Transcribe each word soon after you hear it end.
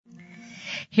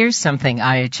Here's something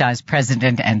IHI's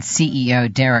president and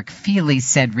CEO Derek Feely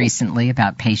said recently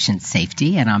about patient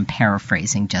safety, and I'm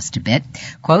paraphrasing just a bit.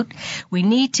 Quote, "We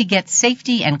need to get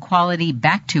safety and quality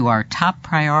back to our top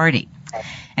priority."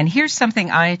 And here's something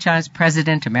IHI's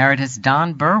President Emeritus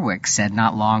Don Berwick said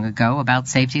not long ago about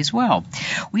safety as well.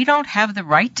 "We don't have the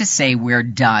right to say we're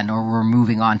done or we're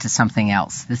moving on to something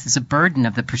else. This is a burden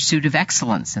of the pursuit of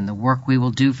excellence and the work we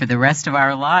will do for the rest of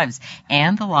our lives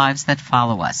and the lives that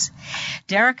follow us."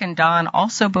 Derek and Don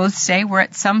also both say we're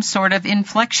at some sort of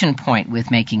inflection point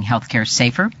with making healthcare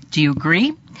safer. Do you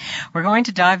agree? We're going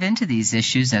to dive into these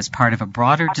issues as part of a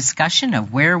broader discussion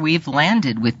of where we've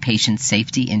landed with patient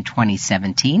safety in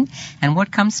 2017 and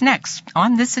what comes next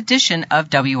on this edition of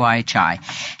WIHI.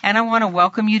 And I want to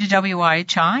welcome you to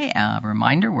WIHI. A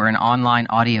reminder, we're an online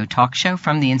audio talk show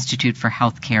from the Institute for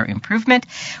Healthcare Improvement.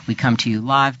 We come to you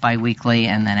live bi-weekly,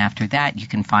 and then after that, you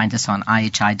can find us on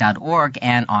IHI.org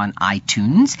and on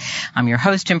iTunes. I'm your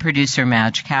host and producer,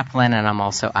 Madge Kaplan, and I'm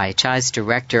also IHI's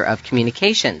Director of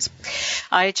Communications.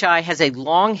 IHI has a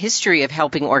long history of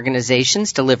helping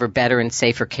organizations deliver better and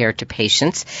safer care to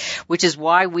patients, which is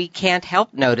why we can't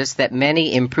help notice that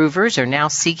many improvers are now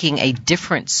seeking a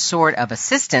different sort of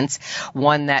assistance,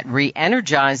 one that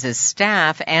re-energizes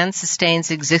staff and sustains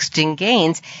existing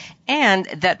gains, and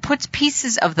that puts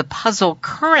pieces of the puzzle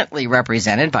currently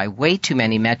represented by way too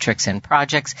many metrics and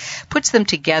projects, puts them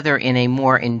together in a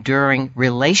more enduring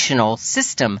relational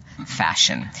system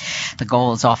fashion. The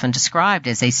goal is often described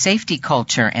as a safety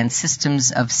culture and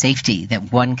systems of safety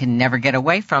that one can never get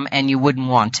away from, and you wouldn't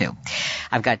want to.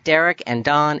 I've got Derek and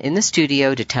Don in the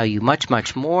studio to tell you much,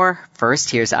 much more. First,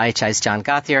 here's IHI's John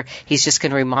Gauthier. He's just going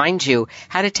to remind you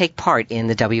how to take part in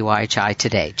the WIHI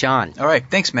today. John. All right.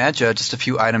 Thanks, Madge. Just a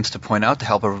few items to point out to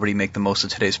help everybody make the most of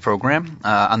today's program.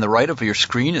 On the right of your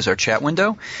screen is our chat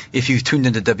window. If you've tuned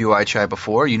into WIHI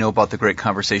before, you know about the great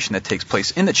conversation that takes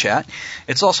place in the chat.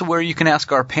 It's also where you can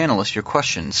ask our panelists your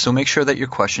questions, so make sure that your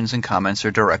questions and comments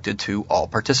are directed to all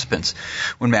participants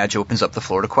when Madge opens up the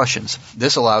floor to questions.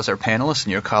 This allows our panelists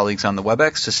and your colleagues on the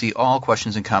WebEx to see all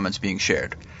questions and comments being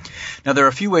shared. Now, there are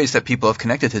a few ways that people have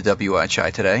connected to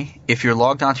WIHI today. If you're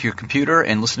logged onto your computer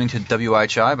and listening to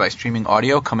WIHI by streaming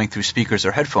audio coming through speakers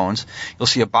or headphones, you'll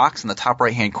see a box in the top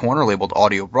right-hand corner labeled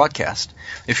Audio Broadcast.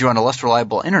 If you're on a less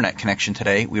reliable internet connection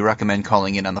today, we recommend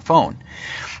calling in on the phone.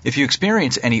 If you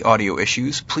experience any audio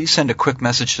issues, please send a quick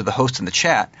message to the host in the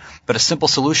chat, but a simple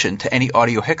solution to any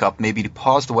audio hiccup may be to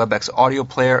pause the WebEx audio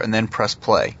player and then press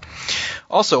play.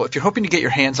 Also, if you're hoping to get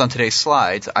your hands on today's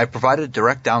slides, I provided a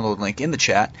direct download link in the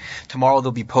chat. Tomorrow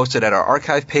they'll be posted at our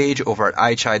archive page over at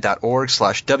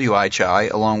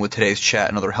ihi.org/WIHI, along with today's chat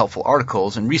and other helpful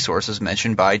articles and resources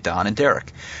mentioned by Don and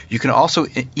Derek. You can also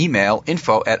email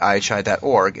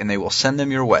info@ihi.org, and they will send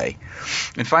them your way.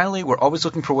 And finally, we're always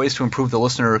looking for ways to improve the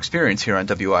listener experience here on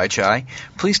WIHI.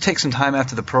 Please take some time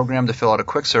after the program to fill out a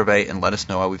quick survey and let us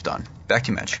know how we've done. Back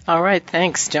to you, Madge. All right,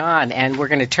 thanks, John. And we're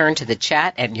going to turn to the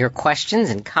chat and your questions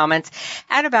and comments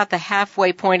at about the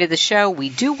halfway point of the show. We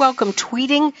do welcome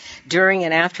tweeting during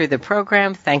and after the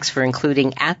program. Thanks for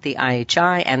including @the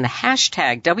IHI and the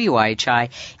hashtag WIHI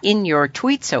in your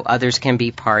tweet so others can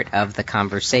be part of the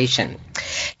conversation.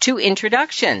 Two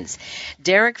introductions.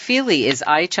 Derek Feely is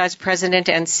IHI's president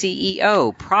and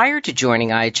CEO. Prior to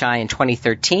joining IHI in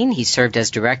 2013, he served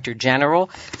as Director General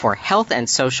for Health and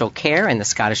Social Care in the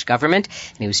Scottish Government,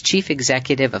 and he was Chief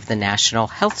Executive of the National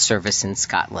Health Service in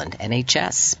Scotland,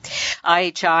 NHS.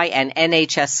 IHI and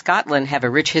NHS Scotland have a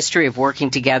rich history of working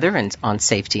together and on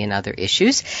safety and other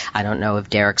issues. I don't know if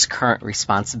Derek's current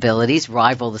responsibilities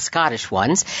rival the Scottish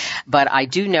ones, but I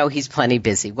do know he's plenty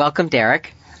busy. Welcome,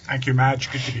 Derek. Thank you,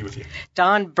 Madge. Good to be with you.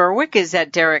 Don Berwick is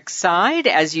at Derek's side,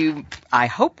 as you, I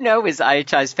hope, know, is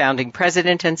IHI's founding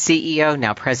president and CEO,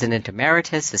 now president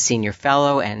emeritus, a senior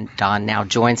fellow, and Don now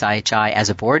joins IHI as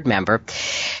a board member.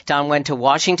 Don went to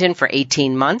Washington for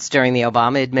 18 months during the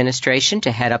Obama administration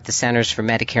to head up the Centers for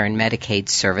Medicare and Medicaid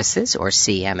Services, or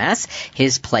CMS.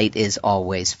 His plate is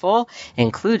always full,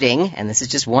 including, and this is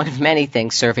just one of many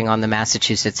things, serving on the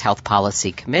Massachusetts Health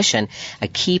Policy Commission, a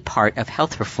key part of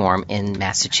health reform in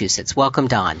Massachusetts. Welcome,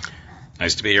 Don.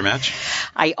 Nice to be here, Madge.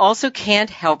 I also can't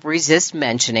help resist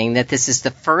mentioning that this is the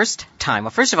first time,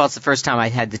 well, first of all, it's the first time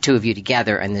I've had the two of you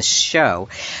together in this show,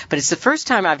 but it's the first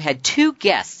time I've had two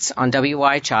guests on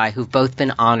WIHI who've both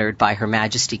been honored by Her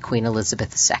Majesty Queen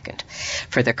Elizabeth II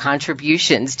for their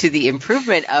contributions to the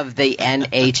improvement of the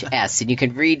NHS. And you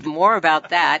can read more about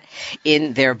that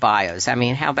in their bios. I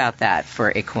mean, how about that for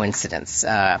a coincidence?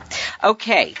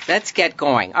 Okay, let's get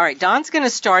going. All right, Don's going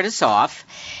to start us off,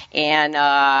 and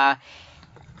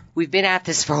We've been at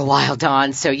this for a while,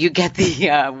 Don, so you get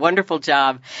the wonderful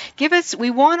job. We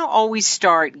want to always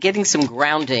start getting some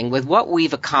grounding with what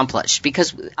we've accomplished,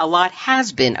 because a lot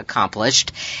has been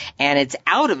accomplished, and it's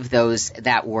out of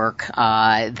that work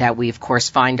that we, of course,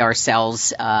 find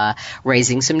ourselves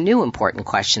raising some new important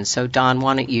questions. So, Don,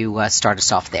 why don't you start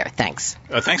us off there? Thanks.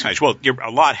 Thanks, Madge. Well,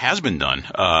 a lot has been done,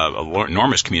 an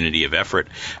enormous community of effort.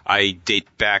 I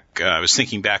was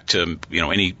thinking back to,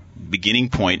 any beginning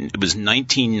point. It was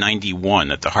 1991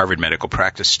 that the Harvard Medical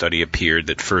Practice Study appeared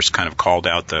that first kind of called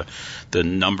out the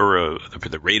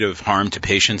rate of harm to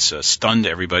patients, stunned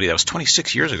everybody. That was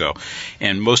 26 years ago.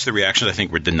 And most of the reactions, I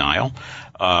think, were denial.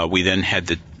 We then had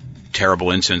the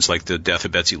terrible incidents like the death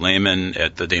of Betsy Lehman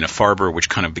at the Dana-Farber, which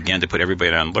kind of began to put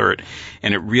everybody on alert.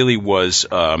 And it really was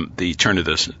the turn of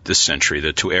this century,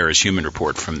 the Two Eras Human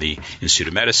Report from the Institute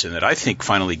of Medicine, that I think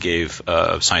finally gave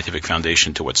a scientific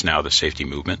foundation to what's now the safety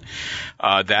movement.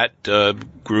 That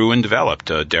grew and developed.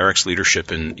 Derek's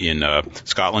leadership in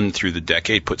Scotland through the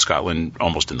decade put Scotland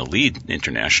almost in the lead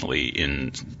internationally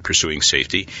in pursuing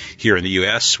safety. Here in the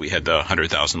U.S., we had the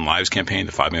 100,000 Lives campaign,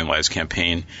 the 5 Million Lives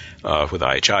campaign with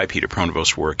IHI, Peter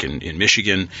Pronevost's work in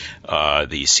Michigan,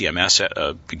 the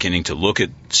CMS beginning to look at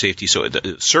safety. So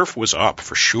the surf was up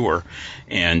for sure,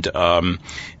 and the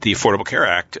Affordable Care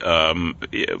Act,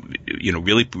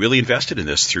 really invested in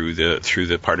this through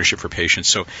the Partnership for Patients.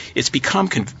 So it's become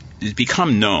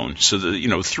known. So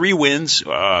the 3 wins.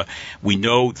 We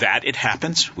know that it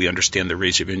happens. We understand the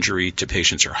rates of injury to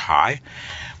patients are high.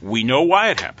 We know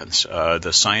why it happens.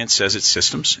 The science says it's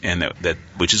systems, and that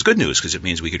which is good news because it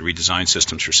means we could redesign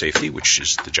systems for safety, which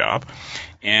is the job.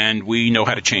 And we know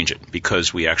how to change it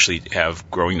because we actually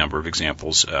have growing number of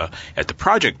examples at the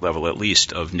project level, at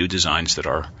least, of new designs that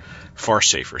are far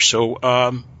safer.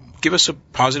 So give us a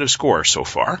positive score so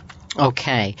far.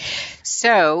 Okay.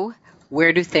 So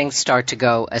where do things start to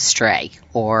go astray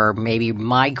or maybe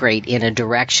migrate in a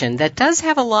direction that does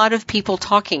have a lot of people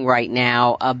talking right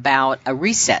now about a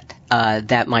reset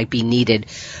that might be needed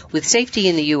with safety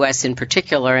in the U.S. in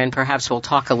particular, and perhaps we'll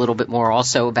talk a little bit more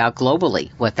also about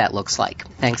globally what that looks like.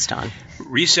 Thanks, Don.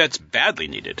 Reset's badly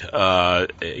needed.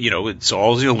 It's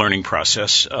always a learning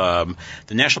process. The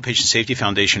National Patient Safety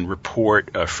Foundation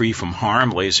report, Free from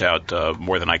Harm, lays out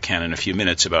more than I can in a few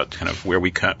minutes about kind of where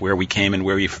we came and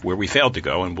where we failed to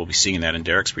go, and we'll be seeing that in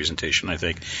Derek's presentation, I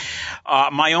think.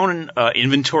 My own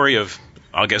inventory of,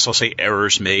 I guess I'll say,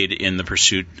 errors made in the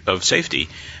pursuit of safety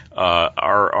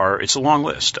it's a long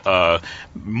list.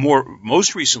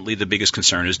 Most recently, the biggest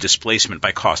concern is displacement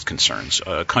by cost concerns.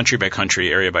 Country by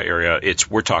country, area by area,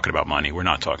 we're talking about money. We're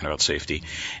not talking about safety.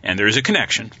 And there is a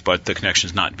connection, but the connection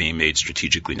is not being made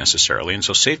strategically necessarily. And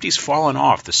so safety's fallen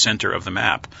off the center of the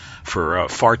map for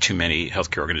far too many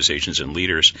healthcare organizations and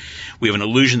leaders. We have an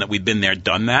illusion that we've been there,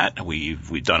 done that.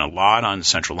 We've done a lot on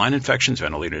central line infections,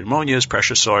 ventilated pneumonias,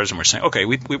 pressure cellars, and we're saying, okay,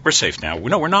 we're safe now.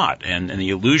 No, we're not. And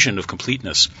the illusion of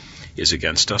completeness is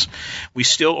against us. We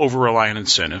still over-rely on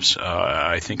incentives.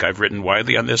 I think I've written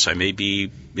widely on this. I may be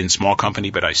in small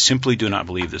company, but I simply do not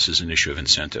believe this is an issue of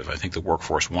incentive. I think the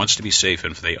workforce wants to be safe,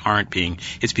 and if they aren't being,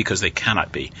 it's because they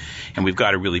cannot be. And we've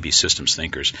got to really be systems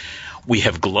thinkers. We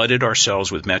have glutted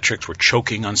ourselves with metrics. We're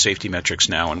choking on safety metrics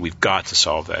now, and we've got to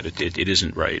solve that. It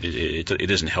isn't right.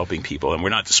 It isn't helping people, and we're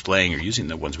not displaying or using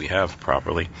the ones we have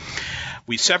properly.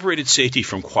 We separated safety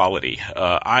from quality.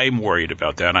 I'm worried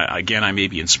about that. I may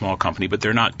be in small company, but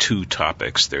they're not two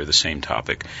topics. They're the same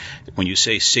topic. When you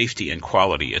say safety and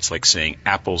quality, it's like saying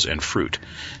apples and fruit.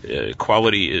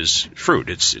 Quality is fruit.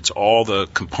 It's all the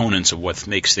components of what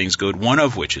makes things good, one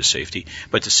of which is safety.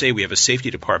 But to say we have a safety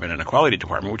department and a quality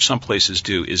department, which some places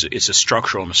do, it's a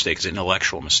structural mistake. It's an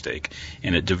intellectual mistake,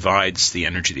 and it divides the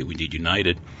energy that we need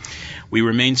united. We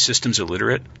remain systems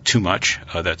illiterate too much.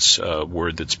 That's a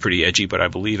word that's pretty edgy, but I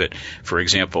believe it. For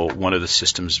example, one of the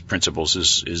systems principles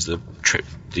is the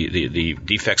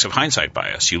defects of hindsight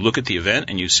bias. You look at the event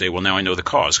and you say, well, now I know the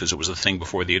cause because it was the thing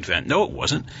before the event. No, it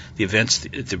wasn't. The event's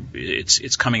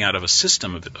it's coming out of a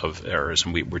system of errors,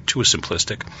 and we're too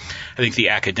simplistic. I think the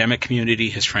academic community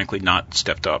has frankly not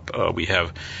stepped up. We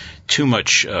have too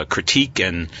much critique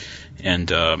and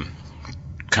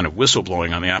kind of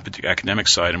whistleblowing on the academic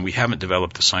side, and we haven't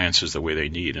developed the sciences the way they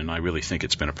need, and I really think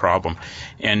it's been a problem.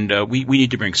 And we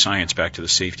need to bring science back to the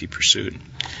safety pursuit.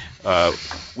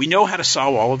 We know how to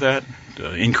solve all of that,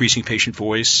 increasing patient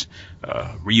voice,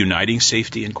 reuniting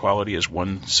safety and quality as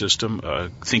one system,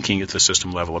 thinking at the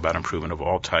system level about improvement of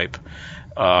all type,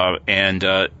 and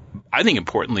I think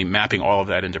importantly, mapping all of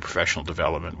that into professional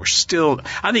development.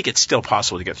 I think it's still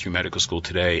possible to get through medical school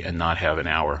today and not have an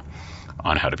hour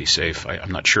on how to be safe.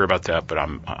 I'm not sure about that, but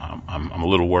I'm a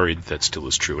little worried that still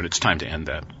is true, and it's time to end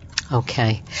that.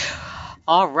 Okay.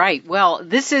 All right. Well,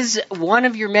 this is one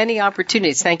of your many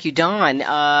opportunities. Thank you,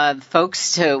 Don.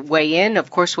 Folks, to weigh in. Of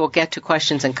course, we'll get to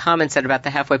questions and comments at about the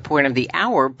halfway point of the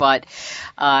hour, but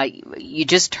you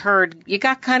just heard, you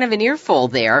got kind of an earful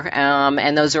there,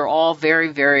 and those are all very,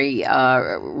 very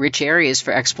rich areas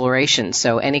for exploration.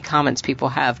 So any comments people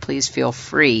have, please feel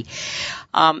free.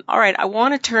 All right, I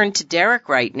want to turn to Derek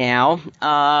right now.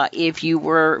 If you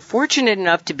were fortunate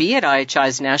enough to be at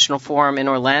IHI's National Forum in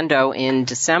Orlando in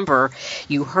December,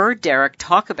 you heard Derek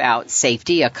talk about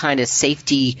safety, a kind of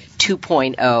safety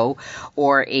 2.0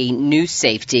 or a new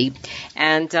safety.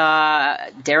 And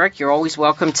Derek, you're always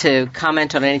welcome to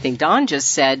comment on anything Don just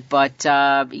said, but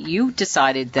you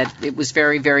decided that it was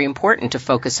very, very important to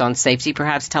focus on safety.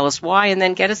 Perhaps tell us why, and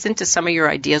then get us into some of your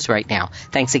ideas right now.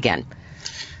 Thanks again.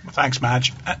 Well, thanks,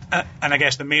 Madge. And I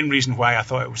guess the main reason why I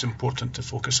thought it was important to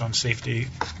focus on safety,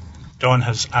 Don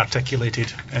has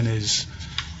articulated in his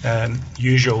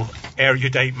usual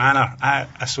erudite manner. I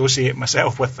associate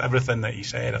myself with everything that he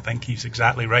said. I think he's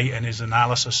exactly right in his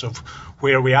analysis of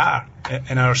where we are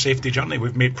in our safety journey.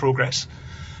 We've made progress.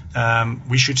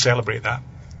 We should celebrate that.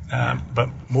 But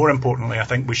more importantly, I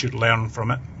think we should learn from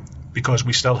it because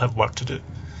we still have work to do.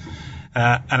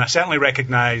 And I certainly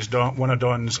recognise one of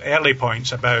Don's early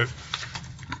points about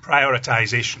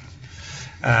prioritisation.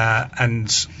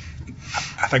 And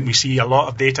I think we see a lot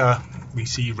of data, we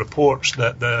see reports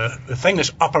that the thing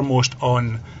that's uppermost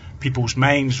on people's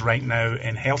minds right now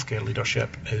in healthcare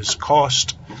leadership is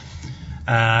cost.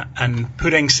 And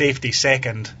putting safety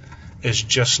second is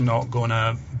just not going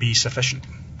to be sufficient.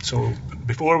 So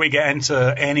before we get into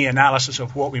any analysis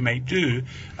of what we might do,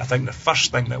 I think the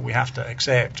first thing that we have to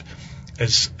accept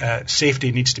is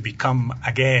safety needs to become,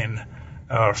 again,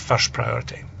 our first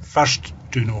priority. First,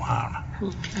 do no harm.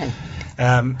 Okay.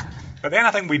 But then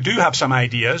I think we do have some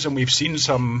ideas, and we've seen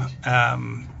some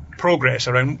progress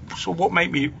around, so what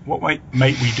might we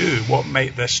do? What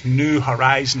might this new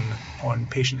horizon on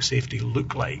patient safety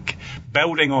look like?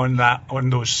 Building on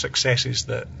those successes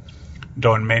that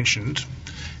Don mentioned,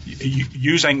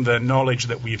 using the knowledge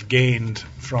that we've gained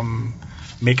from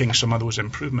making some of those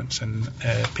improvements in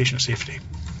patient safety.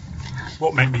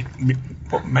 What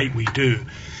might we do?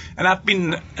 And I've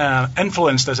been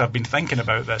influenced as I've been thinking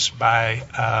about this by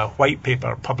a white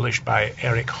paper published by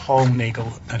Eric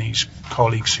Holnagel and his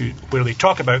colleagues where they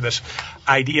talk about this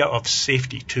idea of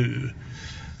safety too.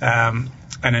 And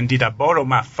indeed, I borrow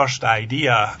my first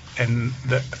idea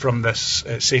from this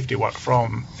safety work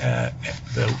from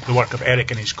the work of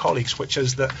Eric and his colleagues, which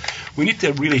is that we need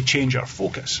to really change our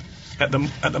focus. At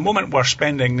the moment, we're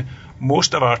spending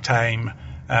most of our time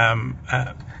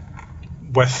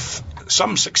with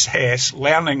some success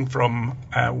learning from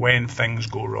when things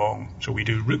go wrong. So we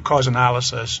do root cause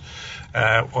analysis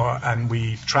and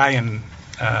we try and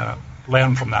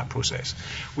learn from that process.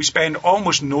 We spend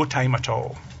almost no time at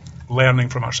all learning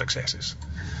from our successes.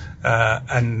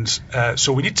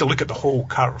 So we need to look at the whole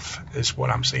curve, is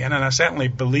what I'm saying. And I certainly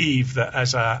believe that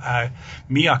as a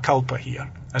mea culpa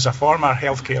here, as a former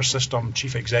healthcare system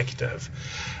chief executive,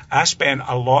 I spent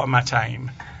a lot of my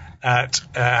time at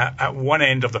one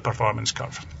end of the performance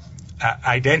curve,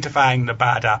 identifying the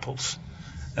bad apples.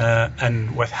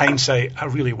 And with hindsight, I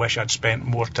really wish I'd spent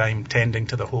more time tending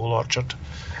to the whole orchard.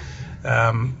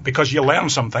 Because you learn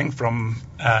something from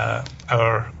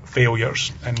our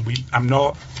failures, and I'm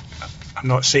not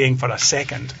saying for a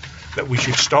second that we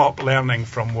should stop learning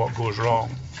from what goes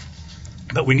wrong,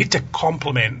 but we need to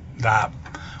complement that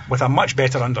with a much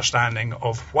better understanding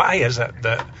of why is it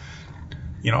that,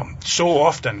 so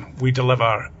often we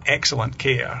deliver excellent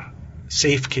care,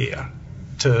 safe care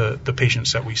to the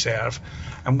patients that we serve,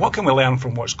 and what can we learn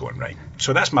from what's going right.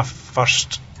 So that's my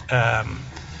first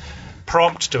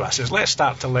prompt to us, is let's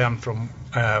start to learn from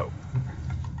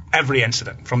every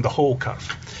incident, from the whole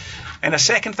curve. And a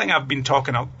second thing I've been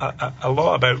talking a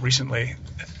lot about recently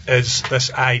is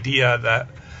this idea that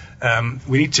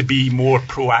we need to be more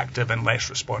proactive and less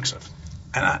responsive.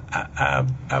 And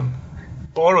I've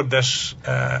borrowed this,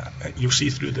 you'll see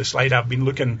through the slide, I've been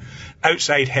looking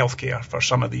outside healthcare for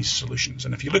some of these solutions.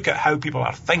 And if you look at how people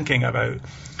are thinking about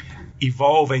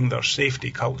evolving their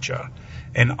safety culture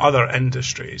in other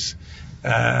industries,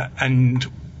 and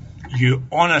you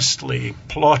honestly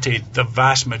plotted the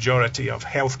vast majority of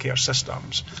healthcare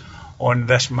systems on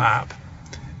this map,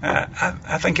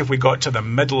 I think if we got to the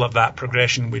middle of that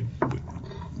progression,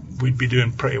 we'd be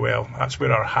doing pretty well. That's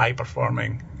where our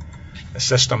high-performing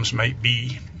systems might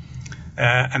be.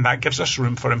 And that gives us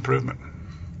room for improvement.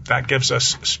 That gives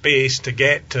us space to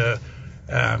get to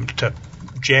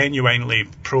genuinely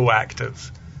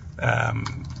proactive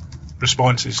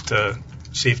responses to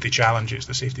safety challenges,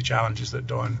 the safety challenges that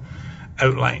Don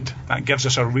outlined. That gives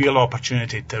us a real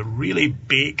opportunity to really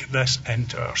bake this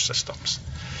into our systems.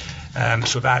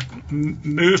 So that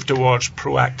move towards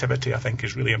proactivity, I think,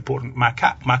 is really important.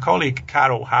 My colleague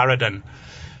Carol Harridan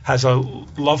has a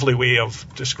lovely way of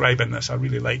describing this. I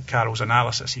really like Carol's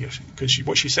analysis here, because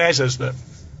what she says is that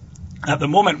at the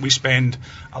moment we spend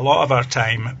a lot of our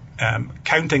time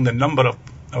counting the number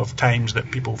of times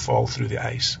that people fall through the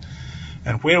ice.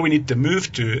 And where we need to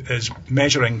move to is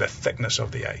measuring the thickness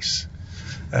of the ice.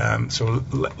 So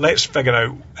let's figure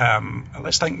out,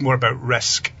 let's think more about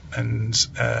risk and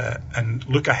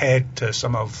look ahead to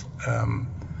some of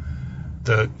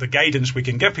the guidance we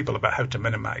can give people about how to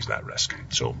minimize that risk.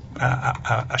 So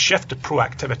a shift to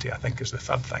proactivity, I think, is the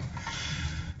third thing.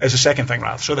 Is the second thing,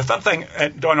 rather. So the third thing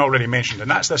Don already mentioned,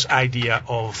 and that's this idea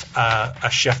of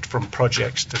a shift from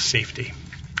projects to safety.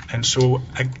 And so,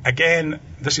 again,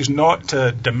 this is not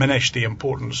to diminish the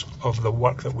importance of the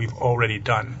work that we've already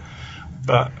done,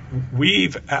 but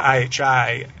we've at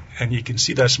IHI, and you can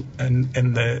see this in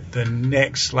the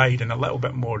next slide in a little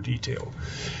bit more detail,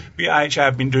 we at IHI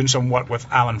have been doing some work with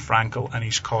Alan Frankel and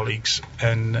his colleagues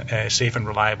in Safe and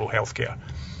Reliable Healthcare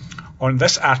on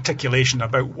this articulation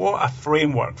about what a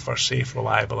framework for safe,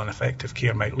 reliable and effective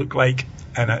care might look like.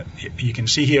 And you can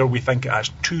see here we think it has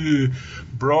two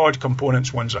broad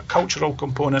components. One's a cultural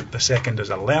component, the second is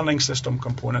a learning system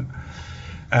component.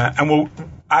 And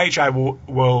IHI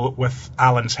will, with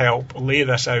Alan's help, lay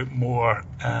this out more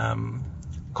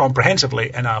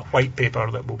comprehensively in a white paper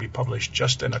that will be published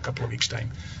just in a couple of weeks'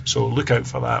 time. So look out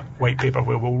for that white paper,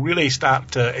 where we'll really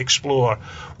start to explore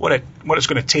what it's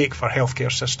going to take for healthcare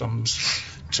systems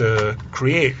to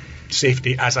create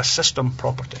safety as a system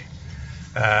property.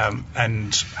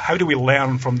 And how do we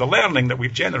learn from the learning that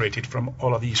we've generated from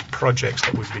all of these projects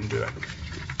that we've been doing.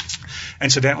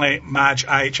 Incidentally, Madge,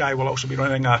 IHI will also be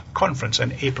running a conference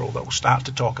in April that will start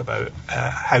to talk about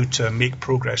how to make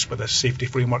progress with this safety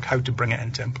framework, how to bring it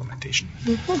into implementation.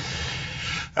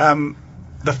 Mm-hmm.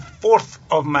 The fourth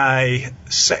of my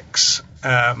six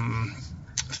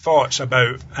thoughts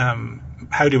about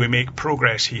how do we make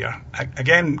progress here,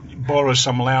 again, borrows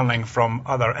some learning from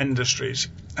other industries.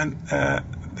 And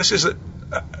this is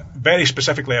very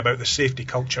specifically about the safety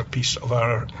culture piece of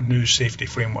our new safety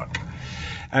framework.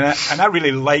 And I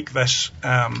really like this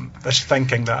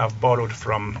thinking that I've borrowed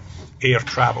from air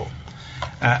travel.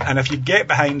 And if you get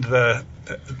behind the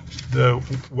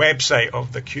website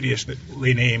of the curiously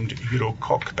named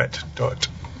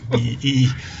Eurocockpit.be,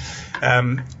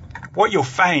 what you'll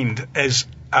find is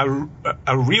a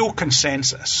real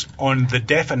consensus on the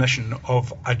definition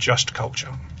of a just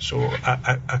culture. So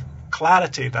a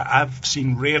clarity that I've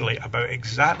seen rarely about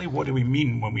exactly what do we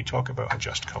mean when we talk about a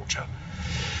just culture.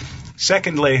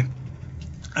 Secondly,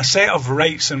 a set of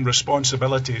rights and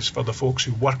responsibilities for the folks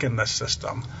who work in this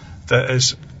system that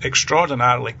is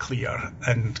extraordinarily clear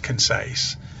and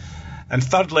concise. And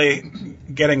thirdly,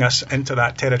 getting us into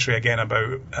that territory again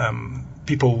about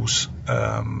people's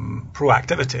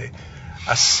proactivity,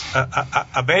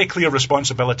 a very clear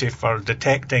responsibility for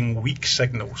detecting weak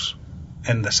signals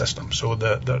in the system. So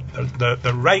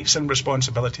the rights and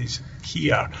responsibilities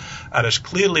here are as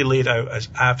clearly laid out as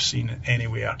I've seen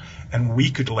anywhere, and we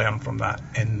could learn from that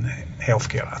in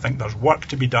healthcare. I think there's work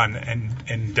to be done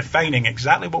in defining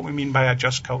exactly what we mean by a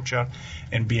just culture,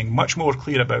 and being much more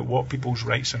clear about what people's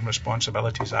rights and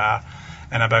responsibilities are,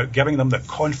 and about giving them the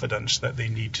confidence that they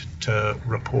need to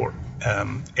report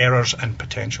errors and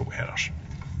potential errors.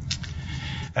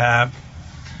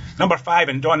 Number 5,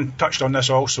 and Don touched on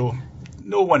this also,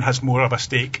 no one has more of a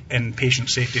stake in patient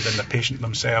safety than the patient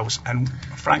themselves, and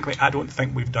frankly I don't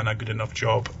think we've done a good enough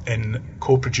job in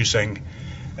co-producing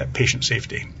patient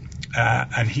safety.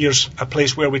 And here's a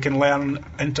place where we can learn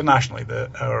internationally.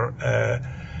 Our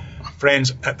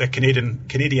friends at the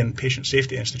Canadian Patient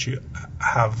Safety Institute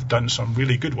have done some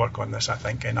really good work on this, I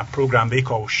think, in a program they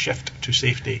call Shift to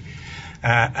Safety.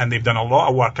 And they've done a lot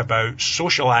of work about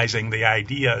socializing the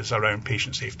ideas around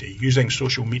patient safety, using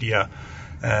social media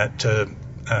to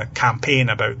campaign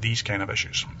about these kind of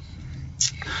issues.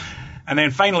 And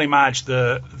then finally, Madge,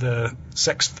 the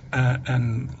sixth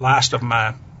and last of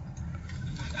my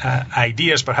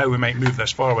ideas for how we might move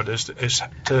this forward is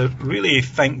to really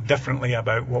think differently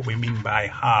about what we mean by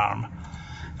harm.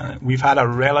 We've had a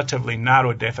relatively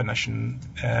narrow definition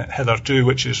hitherto,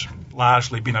 which has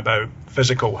largely been about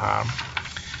physical harm,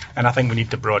 and I think we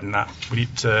need to broaden that. We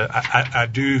need to. I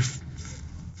do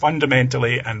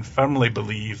fundamentally and firmly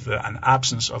believe that an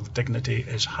absence of dignity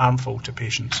is harmful to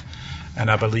patients, and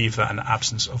I believe that an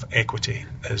absence of equity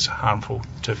is harmful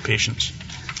to patients.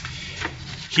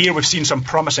 Here we've seen some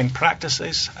promising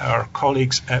practices. Our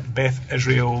colleagues at Beth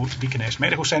Israel Deaconess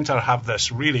Medical Centre have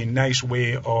this really nice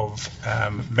way of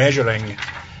measuring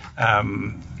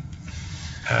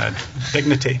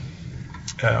dignity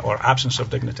or absence of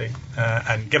dignity,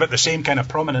 and give it the same kind of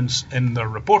prominence in their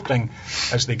reporting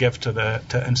as they give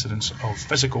to incidents of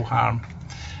physical harm.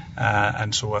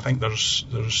 And so I think there's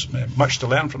much to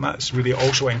learn from that. It's really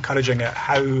also encouraging at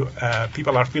how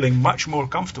people are feeling much more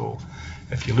comfortable.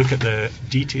 If you look at the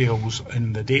details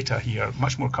in the data here,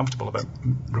 much more comfortable about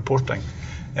reporting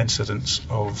incidents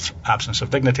of absence of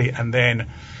dignity. And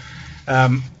then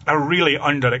a really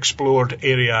underexplored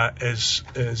area is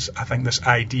I think this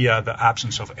idea that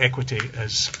absence of equity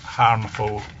is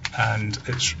harmful, and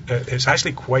it's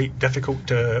actually quite difficult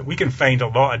to. We can find a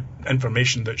lot of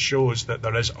information that shows that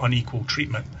there is unequal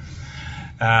treatment.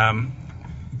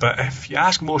 But if you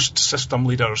ask most system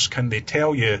leaders, can they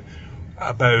tell you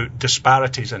about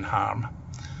disparities in harm?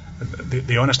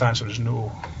 The honest answer is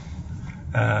no.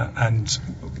 And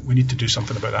we need to do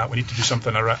something about that. We need to do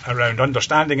something around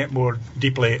understanding it more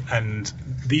deeply, and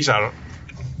these are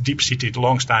deep-seated,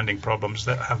 long-standing problems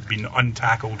that have been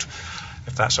untackled,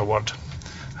 if that's a word,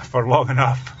 for long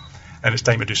enough, and it's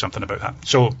time to do something about that.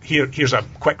 So here's a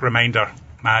quick reminder,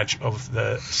 Madge, of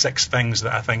the 6 things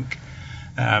that I think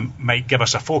might give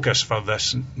us a focus for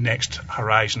this next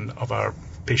horizon of our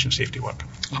patient safety work.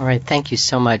 All right. Thank you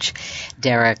so much,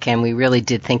 Derek. And we really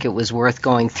did think it was worth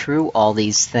going through all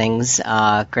these things.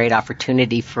 Great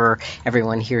opportunity for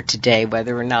everyone here today,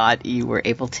 whether or not you were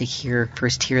able to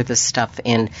first hear this stuff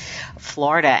in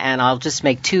Florida. And I'll just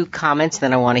make 2 comments,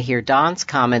 then I want to hear Don's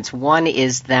comments. One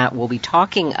is that we'll be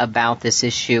talking about this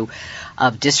issue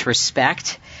of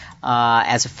disrespect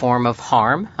as a form of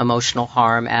harm, emotional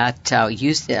harm,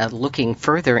 looking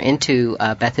further into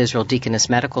Beth Israel Deaconess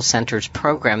Medical Center's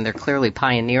program. They're clearly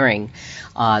pioneering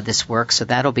this work, so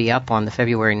that'll be up on the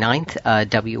February 9th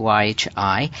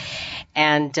WYHI.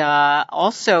 And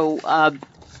also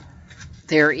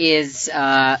there is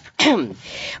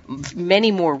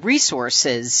many more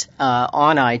resources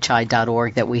on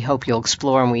IHI.org that we hope you'll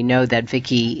explore, and we know that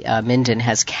Vicki Minden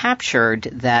has captured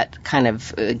that kind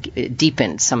of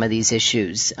deepened some of these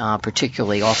issues,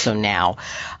 particularly also now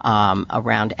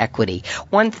around equity.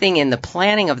 One thing in the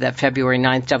planning of that February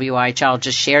 9th WIHI I'll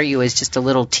just share you as just a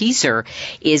little teaser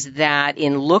is that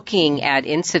in looking at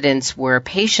incidents where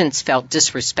patients felt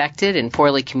disrespected and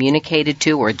poorly communicated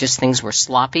to, or just things were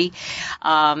sloppy,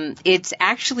 it's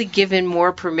actually given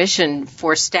more permission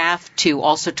for staff to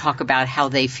also talk about how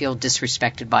they feel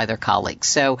disrespected by their colleagues.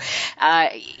 So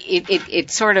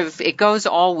it goes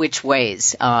all which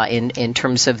ways in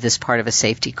terms of this part of a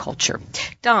safety culture.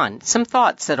 Don, some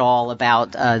thoughts at all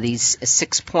about these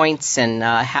 6 points and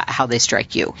how they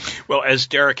strike you? Well, as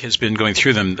Derek has been going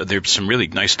through them, there's some really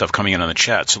nice stuff coming in on the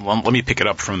chat. So let me pick it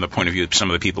up from the point of view of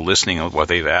some of the people listening of what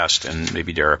they've asked, and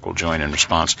maybe Derek will join in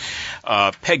response.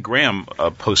 Peg Graham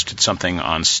posted something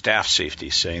on staff safety,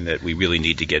 saying that we really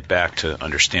need to get back to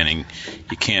understanding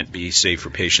you can't be safe for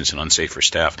patients and unsafe for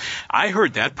staff. I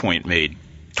heard that point made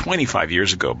 25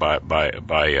 years ago by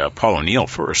Paul O'Neill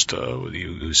first,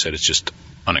 who said it's just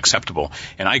unacceptable,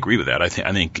 and I agree with that. I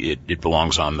think it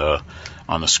belongs on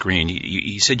the screen.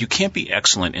 He said you can't be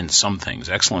excellent in some things.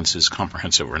 Excellence is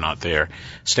comprehensive or not there.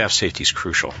 Staff safety is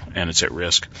crucial, and it's at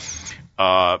risk.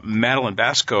 Madeline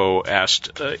Basco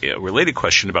asked a related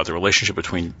question about the relationship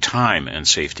between time and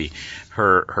safety.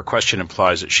 Her question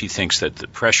implies that she thinks that the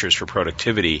pressures for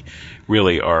productivity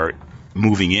really are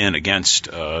moving in against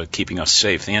keeping us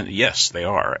safe. And yes, they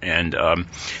are. And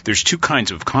there's 2 kinds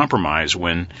of compromise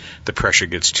when the pressure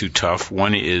gets too tough.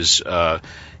 One is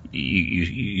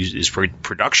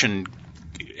production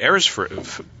errors for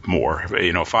more.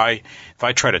 If I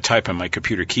try to type on my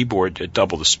computer keyboard at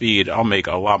double the speed, I'll make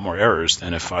a lot more errors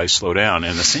than if I slow down.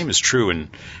 And the same is true in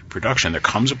production. There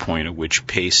comes a point at which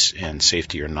pace and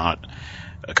safety are not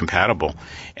compatible.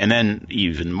 And then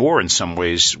even more in some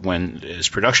ways, as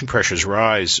production pressures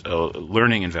rise,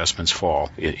 learning investments fall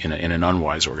in an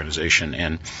unwise organization.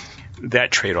 And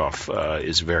that trade-off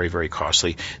is very, very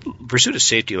costly. Pursuit of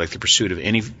safety, like the pursuit of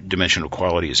any dimension of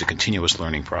quality, is a continuous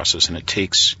learning process, and it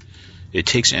takes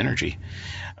energy.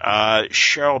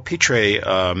 Cheryl Pitre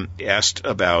asked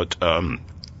about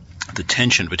the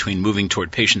tension between moving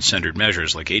toward patient-centered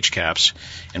measures like HCAHPS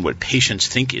and what patients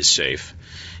think is safe,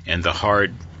 and the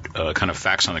hard kind of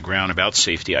facts on the ground about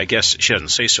safety. I guess she doesn't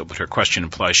say so, but her question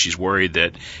implies she's worried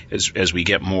that as we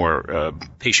get more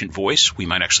patient voice, we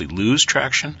might actually lose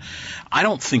traction. I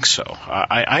don't think so.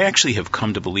 I actually have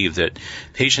come to believe that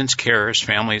patients, carers,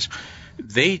 families,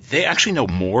 they actually know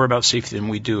more about safety than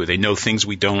we do. They know things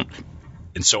we don't.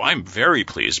 And so I'm very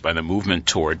pleased by the movement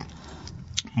toward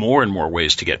more and more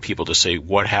ways to get people to say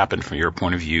what happened from your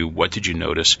point of view, what did you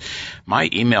notice. My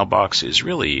email box is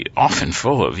really often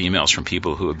full of emails from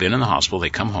people who have been in the hospital, they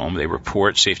come home, they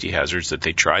report safety hazards that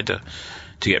they tried to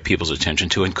get people's attention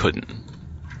to and couldn't.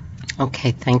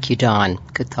 Okay, thank you, Don.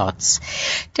 Good thoughts.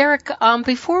 Derek,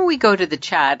 before we go to the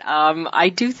chat, I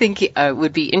do think it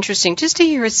would be interesting just to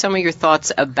hear some of your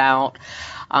thoughts about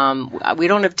we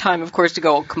don't have time, of course, to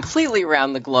go completely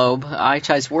around the globe.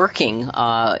 IHI is working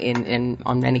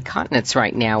on many continents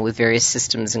right now with various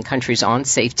systems and countries on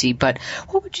safety. But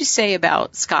what would you say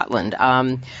about Scotland?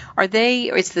 Are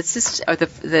the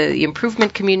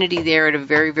improvement community there at a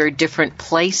very, very different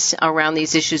place around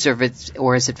these issues,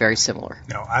 or is it very similar?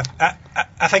 No,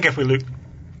 I think if we look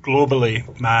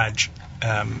globally, Madge,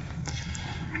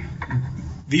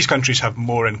 these countries have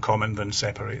more in common than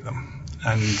separate them,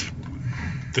 and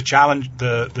the challenge,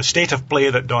 the state of play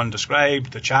that Don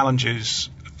described, the challenges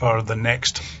for the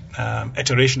next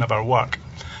iteration of our work,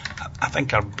 I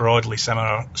think are broadly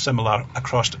similar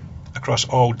across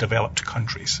all developed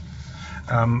countries.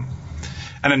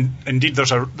 Indeed,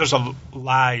 there's a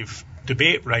live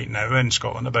debate right now in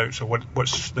Scotland about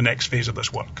what's the next phase of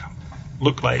this work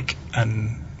look like,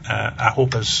 and I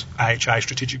hope as IHI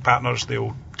strategic partners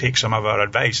they'll take some of our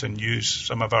advice and use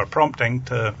some of our prompting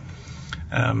to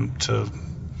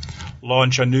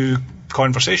launch a new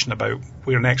conversation about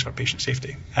where next for patient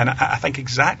safety. And I think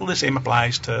exactly the same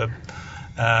applies to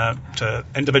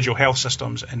individual health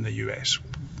systems in the US.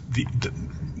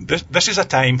 This is a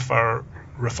time for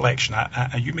reflection.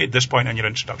 You made this point in your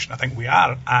introduction. I think we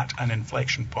are at an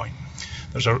inflection point.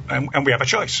 And we have a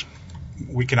choice.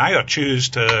 We can either choose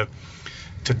to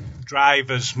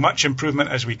drive as much improvement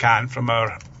as we can from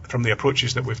the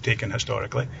approaches that we've taken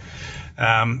historically.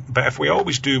 But if we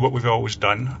always do what we've always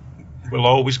done, we'll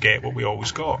always get what we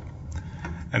always got.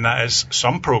 And that is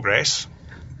some progress,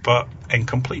 but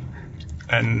incomplete.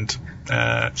 And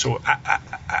so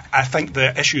I think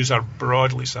the issues are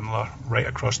broadly similar right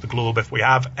across the globe. If we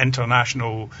have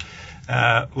international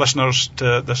listeners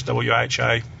to this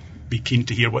WIHI, be keen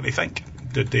to hear what they think.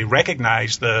 Did they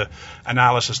recognize the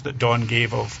analysis that Don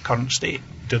gave of current state?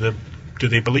 Do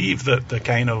they believe that the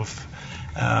kind of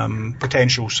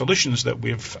potential solutions that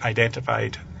we've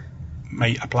identified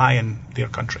might apply in their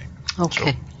country?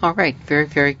 Okay. All right. Very,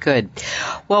 very good.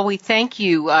 Well, we thank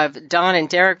you, Don and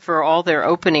Derek, for all their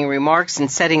opening remarks and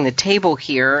setting the table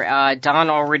here. Don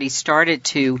already started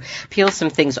to peel some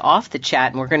things off the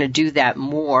chat, and we're going to do that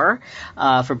more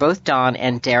for both Don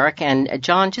and Derek. And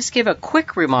John, just give a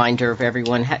quick reminder of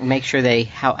everyone, make sure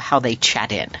how they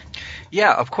chat in.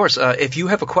 Yeah, of course. If you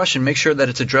have a question, make sure that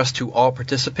it's addressed to all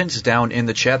participants down in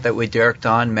the chat. That way Derek,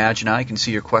 Don, Madge, and I can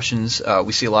see your questions.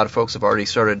 We see a lot of folks have already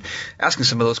started asking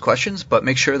some of those questions, but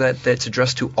make sure that it's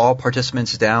addressed to all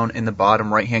participants down in the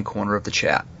bottom right-hand corner of the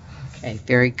chat. Okay,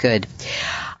 very good.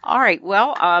 All right,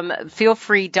 well, feel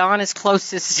free. Don is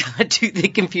closest to the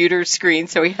computer screen,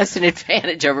 so he has an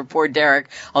advantage over poor Derek,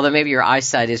 although maybe your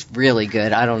eyesight is really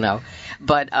good. I don't know.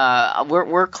 But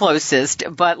we're closest.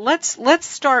 But let's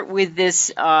start with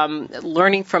this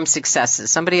learning from successes.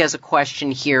 Somebody has a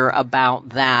question here about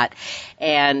that.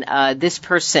 And this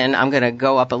person, I'm going to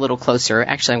go up a little closer.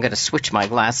 Actually, I'm going to switch my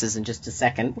glasses in just a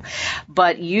second.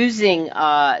 But using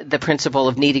the principle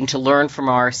of needing to learn from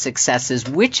our successes,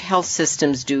 which health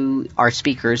systems do our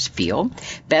speakers feel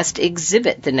best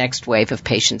exhibit the next wave of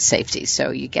patient safety?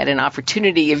 So you get an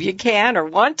opportunity, if you can or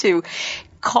want to,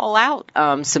 call out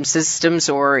some systems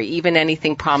or even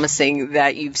anything promising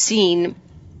that you've seen,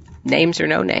 names or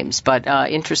no names, but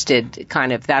interested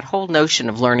kind of that whole notion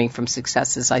of learning from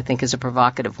successes, I think, is a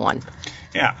provocative one.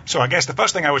 Yeah. So I guess the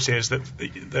first thing I would say is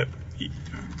that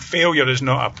failure is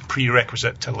not a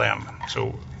prerequisite to learn.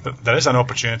 So there is an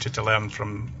opportunity to learn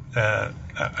from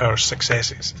our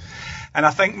successes. And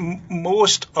I think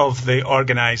most of the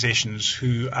organizations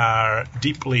who are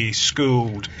deeply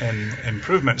schooled in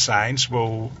improvement science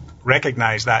will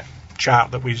recognize that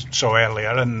chart that we saw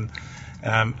earlier and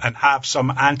have some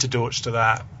antidotes to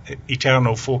that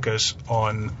eternal focus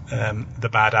on the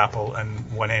bad apple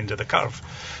and one end of the curve.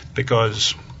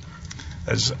 Because,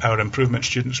 as our improvement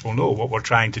students will know, what we're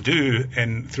trying to do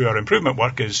through our improvement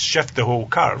work is shift the whole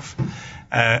curve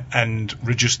and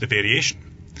reduce the variation.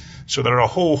 So there are a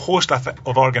whole host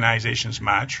of organizations,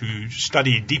 Madge, who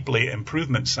study deeply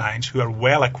improvement science, who are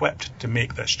well equipped to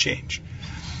make this change.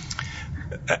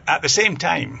 At the same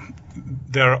time,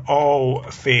 they're all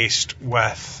faced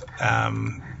with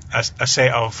a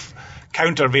set of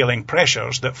countervailing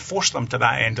pressures that force them to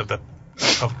that end of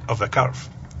the curve.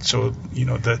 So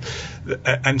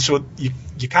and so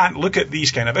you can't look at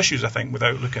these kind of issues, I think,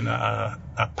 without looking at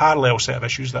a parallel set of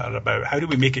issues that are about how do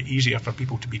we make it easier for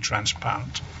people to be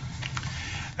transparent.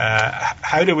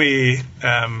 How do we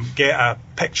get a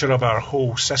picture of our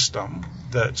whole system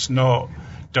that's not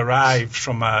derived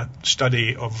from a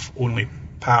study of only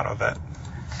part of it?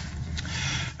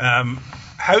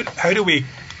 How do we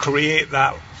create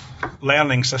that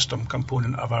learning system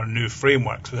component of our new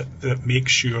framework that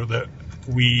makes sure that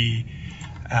we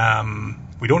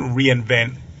don't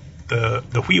reinvent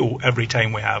the wheel every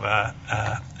time we have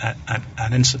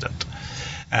an incident?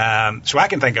 So I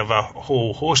can think of a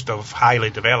whole host of highly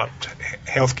developed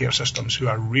healthcare systems who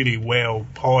are really well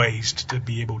poised to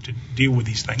be able to deal with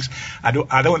these things. I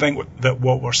don't think that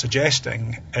what we're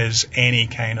suggesting is any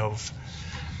kind of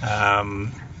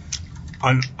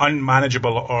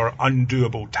unmanageable or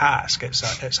undoable task.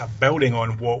 It's a building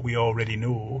on what we already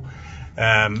know.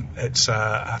 It's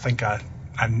I think a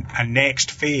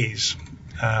next phase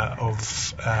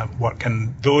of work,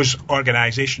 and those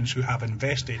organisations who have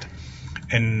invested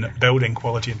in building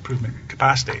quality improvement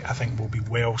capacity, I think, will be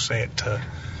well set to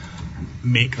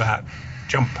make that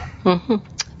jump. Mm-hmm.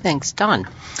 Thanks, Don.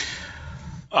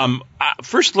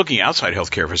 First, looking outside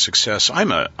healthcare for success,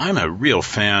 I'm a real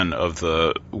fan of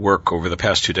the work over the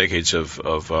past 2 decades of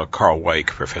Carl Weick,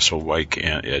 Professor Weick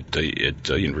at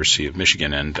the University of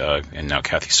Michigan, and now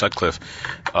Kathy Sutcliffe.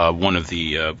 One of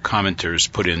the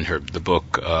commenters put in the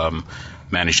book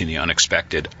Managing the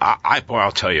Unexpected.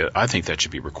 I'll tell you, I think that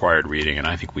should be required reading, and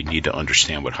I think we need to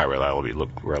understand what high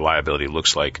reliability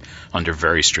looks like under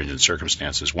very stringent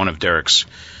circumstances. One of Derek's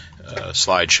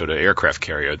slide showed an aircraft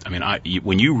carrier. I mean,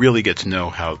 when you really get to know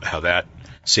how that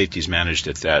safety is managed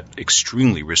at that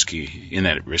extremely risky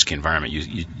environment,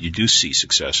 you do see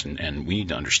success, and we need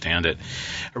to understand it.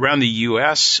 Around the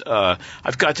U.S.,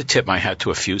 I've got to tip my hat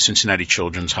to a few. Cincinnati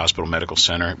Children's Hospital Medical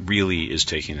Center really is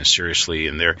taking this seriously,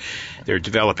 and they're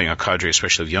developing a cadre,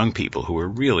 especially of young people who are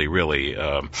really, really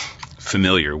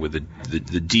familiar with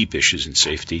the deep issues in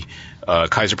safety.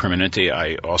 Kaiser Permanente,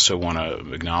 I also want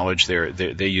to acknowledge,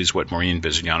 they use what Maureen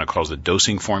Bizignano calls the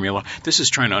dosing formula. This is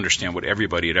trying to understand what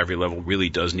everybody at every level really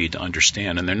does need to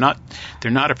understand, and they're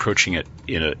not approaching it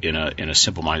in a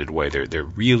simple-minded way. They're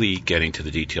really getting to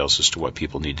the details as to what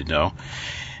people need to know.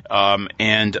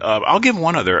 And I'll give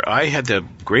one other. I had the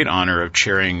great honor of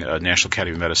chairing a National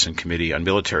Academy of Medicine committee on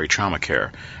military trauma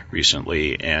care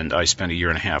recently, and I spent a year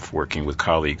and a half working with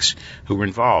colleagues who were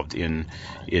involved in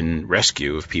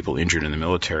rescue of people injured in the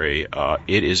military.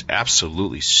 It is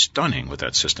absolutely stunning what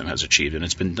that system has achieved, and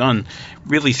it's been done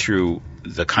really through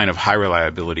the kind of high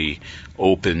reliability,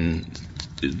 open,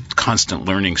 constant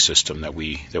learning system that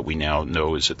we now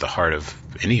know is at the heart of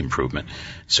any improvement.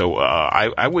 So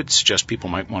I would suggest people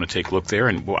might want to take a look there,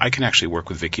 and I can actually work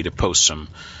with Vicki to post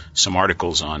some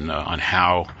articles on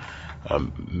how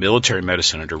military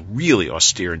medicine under really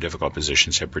austere and difficult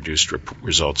positions have produced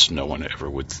results no one ever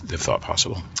would have thought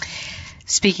possible.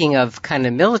 Speaking of kind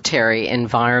of military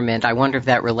environment, I wonder if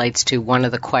that relates to one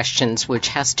of the questions which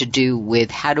has to do with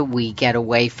how do we get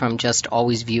away from just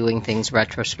always viewing things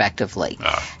retrospectively?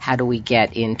 How do we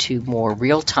get into more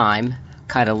real-time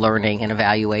kind of learning and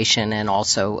evaluation, and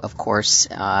also, of course,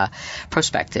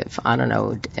 prospective? I don't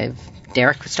know.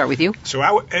 Derek, start with you. So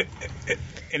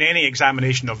in any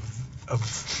examination of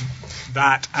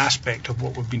that aspect of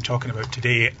what we've been talking about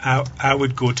today, I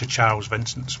would go to Charles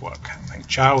Vincent's work. I think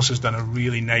Charles has done a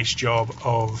really nice job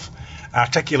of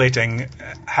articulating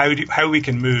how we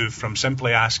can move from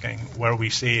simply asking, were we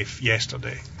safe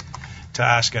yesterday, to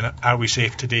asking, are we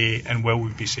safe today, and will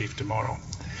we be safe tomorrow?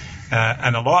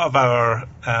 And a lot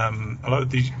of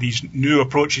these new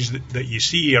approaches that you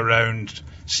see around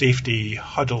safety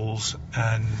huddles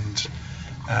and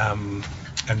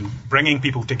bringing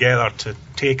people together to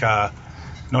take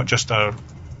not just a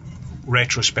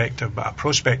retrospective but a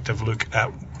prospective look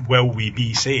at will we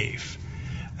be safe,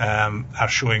 are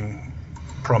showing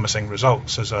promising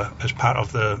results as part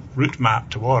of the route map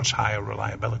towards higher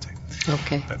reliability.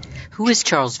 Okay. Who is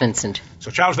Charles Vincent?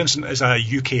 So Charles Vincent is a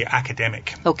UK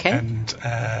academic. Okay. And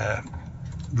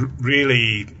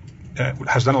really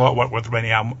has done a lot of work with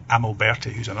René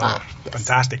Amelberti, who's another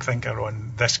fantastic thinker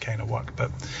on this kind of work.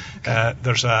 But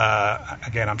there's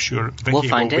again, I'm sure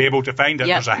Vicki will be able to find it.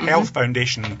 Yeah. There's a Health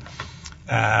Foundation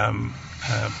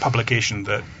publication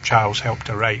that Charles helped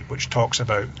to write, which talks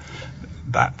about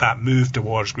that move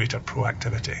towards greater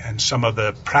proactivity and some of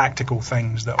the practical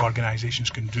things that organizations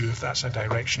can do if that's a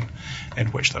direction in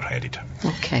which they're headed.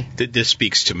 Okay. This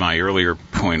speaks to my earlier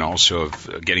point also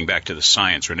of getting back to the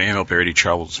science. Renee Alberti,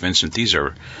 Charles Vincent, these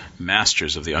are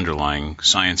masters of the underlying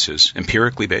sciences,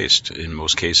 empirically based in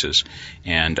most cases.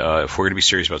 And if we're going to be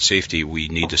serious about safety, we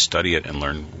need to study it and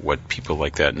learn what people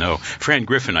like that know. Fran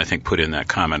Griffin, I think, put in that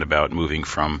comment about moving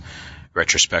from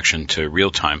retrospection to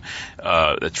real time,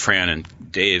 that Fran and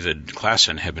David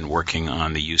Klassen have been working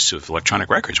on the use of electronic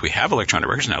records. We have electronic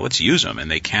records now. Let's use them. And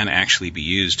they can actually be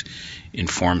used in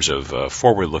forms of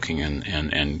forward-looking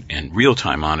and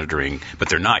real-time monitoring, but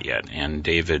they're not yet. And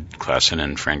David Klassen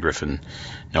and Fran Griffin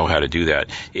know how to do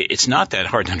that. It's not that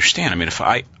hard to understand. I mean, if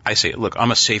I say, look,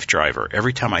 I'm a safe driver.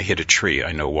 Every time I hit a tree,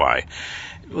 I know why.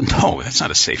 No, that's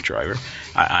not a safe driver.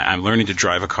 I'm learning to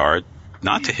drive a car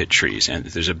not to hit trees. And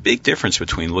there's a big difference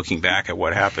between looking back at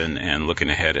what happened and looking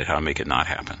ahead at how to make it not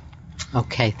happen.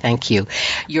 Okay, thank you.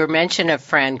 Your mention of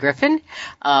Fran Griffin,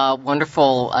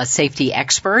 wonderful safety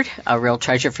expert, a real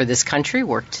treasure for this country,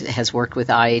 has worked with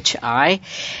IHI,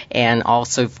 and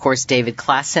also, of course, David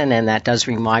Klassen, and that does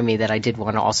remind me that I did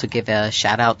want to also give a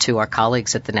shout-out to our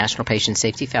colleagues at the National Patient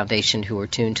Safety Foundation who are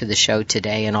tuned to the show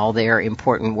today and all their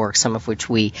important work, some of which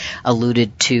we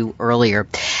alluded to earlier.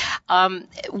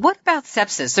 What about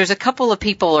sepsis? There's a couple of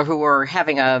people who are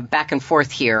having a back and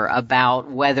forth here about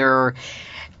whether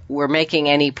we're making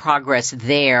any progress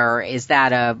there. Is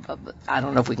that I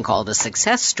don't know if we can call it a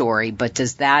success story, but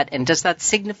does that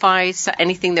signify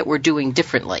anything that we're doing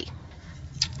differently?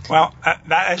 Well,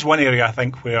 that is one area I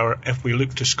think where if we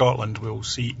look to Scotland, we'll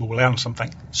learn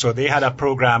something. So they had a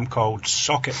program called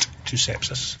Socket to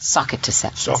Sepsis. Socket to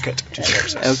Sepsis. Socket to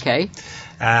Sepsis. Okay.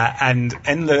 And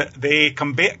they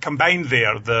combined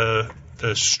there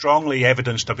the strongly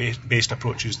evidence-based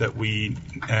approaches that we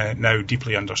now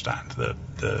deeply understand, the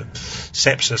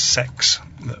sepsis 6,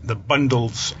 the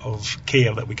bundles of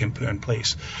care that we can put in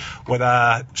place, with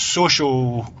a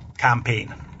social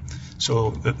campaign.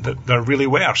 So there really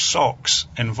were socks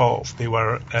involved. They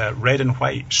were red and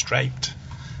white striped,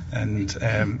 and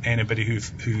anybody who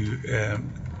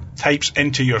types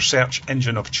into your search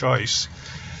engine of choice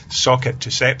Socket to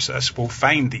Sepsis will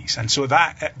find these. And so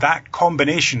that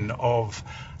combination of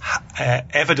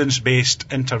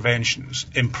evidence-based interventions,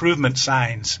 improvement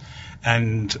science,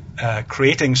 and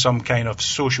creating some kind of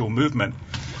social movement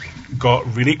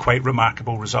got really quite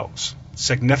remarkable results.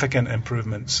 Significant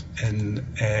improvements in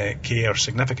care,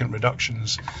 significant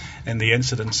reductions in the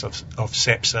incidence of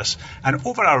sepsis, and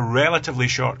over a relatively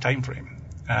short time frame.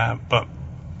 But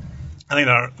I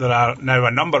think there are now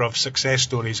a number of success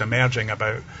stories emerging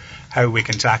about how we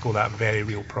can tackle that very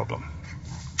real problem.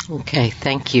 Okay,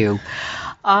 thank you.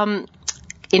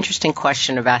 Interesting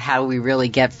question about how we really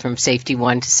get from safety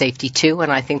 1 to safety 2,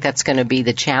 and I think that's going to be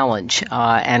the challenge.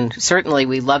 And certainly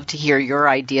we love to hear your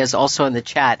ideas also in the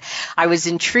chat. I was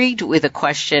intrigued with a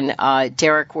question,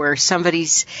 Derek, where somebody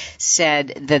said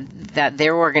that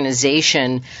their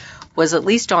organization was at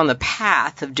least on the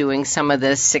path of doing some of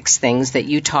the 6 things that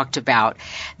you talked about.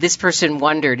 This person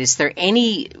wondered, is there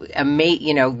any,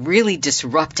 really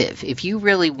disruptive, if you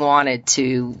really wanted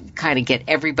to kind of get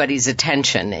everybody's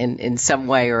attention in some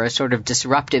way, or a sort of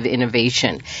disruptive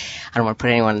innovation? I don't want to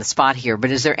put anyone on the spot here,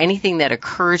 but is there anything that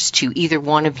occurs to either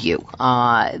one of you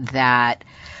that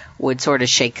would sort of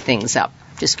shake things up?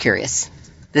 Just curious.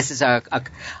 This is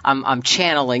I'm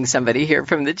channeling somebody here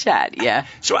from the chat, yeah.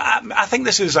 So I think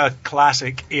this is a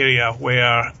classic area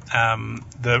where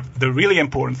the really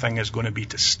important thing is going to be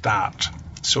to start.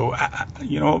 So,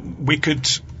 we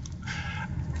could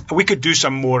do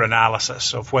some more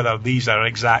analysis of whether these are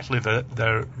exactly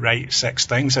the right 6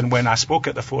 things. And when I spoke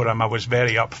at the forum, I was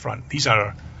very upfront. This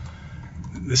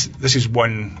is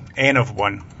N of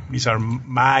 1. These are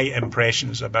my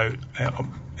impressions about,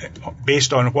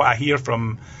 based on what I hear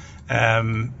from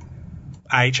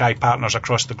IHI partners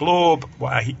across the globe,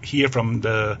 what I hear from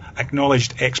the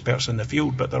acknowledged experts in the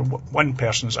field, but they're one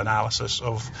person's analysis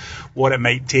of what it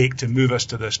might take to move us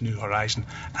to this new horizon.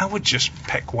 I would just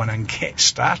pick one and get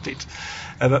started.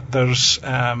 There's,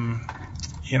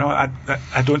 I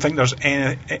don't think there's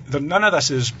any. None of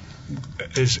this is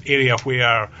area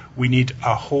where we need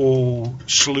a whole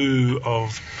slew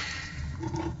of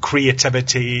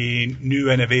creativity, new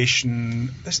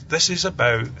innovation. This is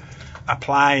about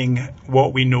applying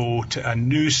what we know to a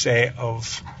new set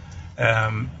of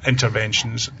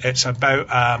interventions. It's about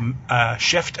a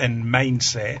shift in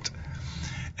mindset,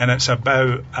 and it's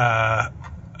about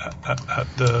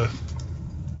the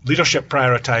leadership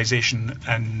prioritization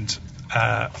and,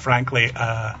 frankly,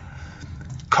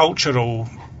 cultural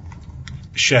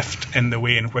shift in the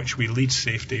way in which we lead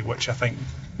safety, which I think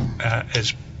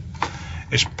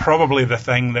is probably the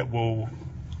thing that will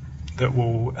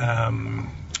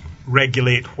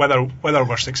regulate whether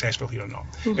we're successful here or not.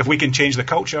 Mm-hmm. If we can change the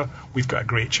culture, we've got a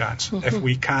great chance. Mm-hmm. If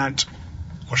we can't,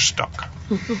 we're stuck.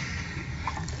 Mm-hmm.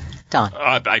 Don.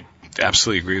 I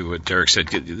absolutely agree with what Derek said.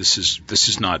 This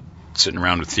is not sitting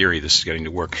around with theory. This is getting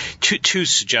to work. Two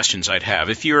suggestions I'd have.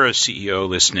 If you're a CEO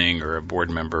listening or a board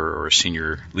member or a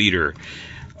senior leader,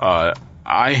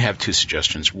 I have two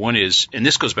suggestions. One is, and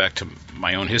this goes back to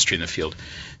my own history in the field,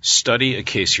 study a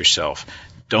case yourself.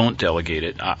 Don't delegate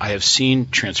it. I have seen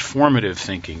transformative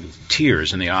thinking,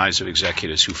 tears in the eyes of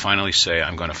executives who finally say,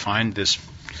 I'm going to find this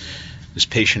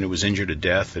patient who was injured to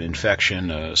death, an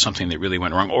infection, something that really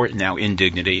went wrong, or now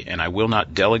indignity, and I will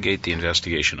not delegate the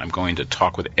investigation. I'm going to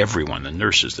talk with everyone, the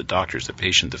nurses, the doctors, the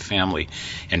patient, the family,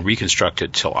 and reconstruct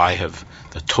it till I have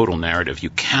the total narrative. You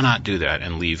cannot do that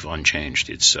and leave unchanged.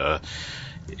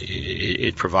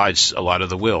 It provides a lot of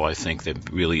the will, I think, that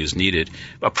really is needed.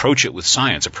 Approach it with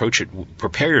science.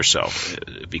 Prepare yourself,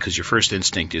 because your first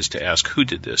instinct is to ask who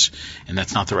did this, and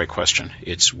that's not the right question.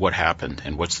 It's what happened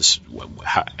and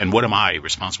and what am I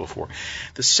responsible for.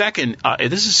 The second,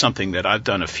 this is something that I've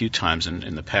done a few times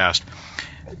in the past.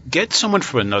 Get someone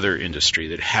from another industry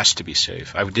that has to be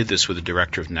safe. I did this with the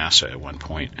director of NASA at one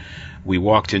point. We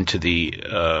walked into the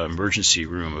emergency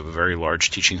room of a very large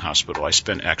teaching hospital. I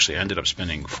ended up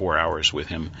spending 4 hours with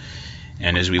him.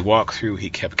 And as we walked through, he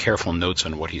kept careful notes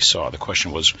on what he saw. The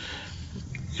question was,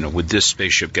 would this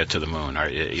spaceship get to the moon?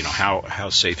 How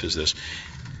safe is this?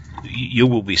 You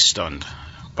will be stunned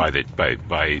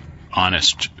by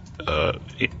honest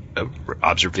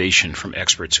observation from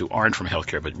experts who aren't from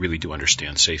healthcare but really do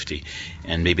understand safety,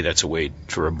 and maybe that's a way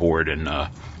for a board and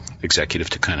executive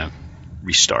to kind of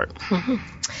restart. Mm-hmm.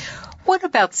 What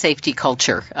about safety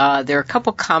culture? There are a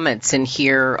couple comments in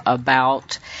here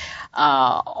about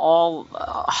all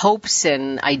hopes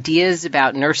and ideas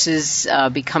about nurses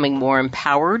becoming more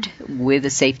empowered with a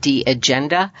safety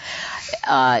agenda.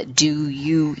 Do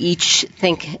you each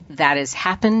think that has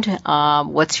happened?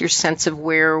 What's your sense of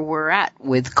where we're at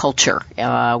with culture?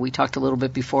 We talked a little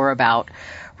bit before about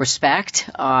respect,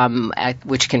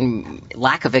 which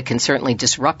lack of it can certainly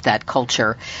disrupt that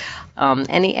culture.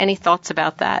 Any thoughts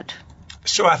about that?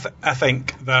 So I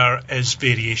think there is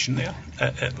variation there,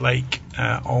 like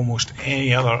almost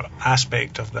any other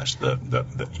aspect of this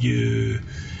that you,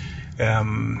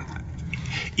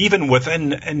 even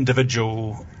within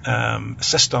individual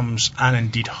systems and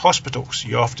indeed hospitals,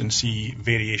 you often see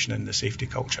variation in the safety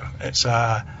culture. It's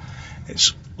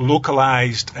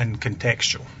localized and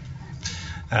contextual,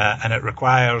 and it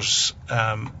requires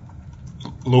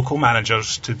local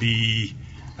managers to be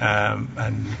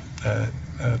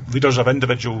leaders of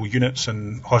individual units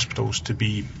and hospitals to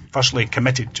be, firstly,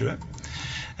 committed to it,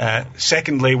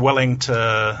 secondly, willing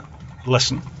to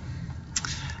listen,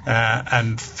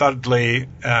 and thirdly,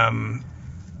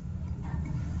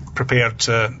 prepared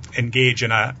to engage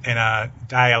in a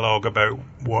dialogue about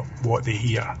what they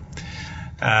hear.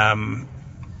 And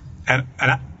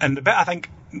the bit I think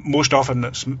most often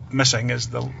that's missing is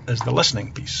the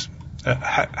listening piece.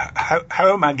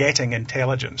 How am I getting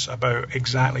intelligence about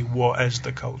exactly what is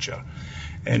the culture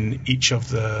in each of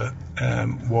the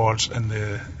wards and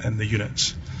the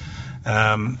units,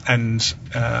 and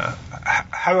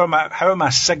how am I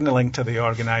signalling to the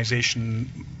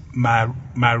organisation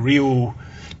my real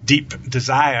deep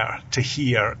desire to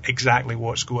hear exactly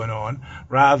what's going on,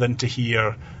 rather than to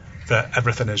hear that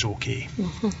everything is okay.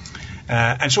 Mm-hmm.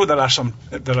 And so there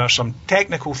are some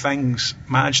technical things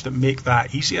managed that make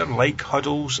that easier, like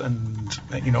huddles and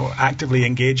actively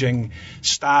engaging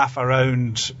staff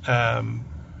around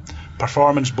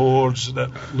performance boards that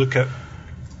look at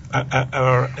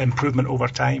our improvement over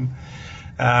time.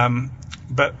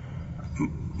 But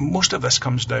most of this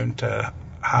comes down to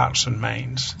hearts and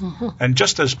minds. Mm-hmm. And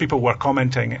just as people were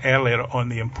commenting earlier on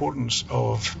the importance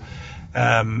of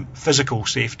physical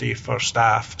safety for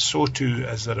staff, so too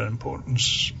is it important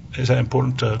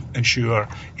to ensure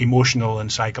emotional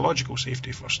and psychological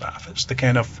safety for staff. It's the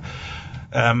kind of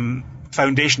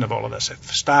foundation of all of this.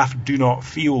 If staff do not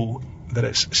feel that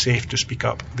it's safe to speak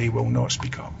up, they will not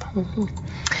speak up. Mm-hmm.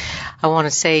 I want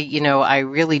to say, I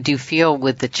really do feel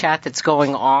with the chat that's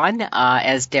going on,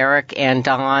 as Derek and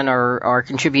Don are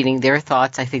contributing their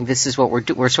thoughts, I think this is what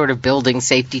we're sort of building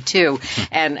safety to,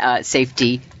 and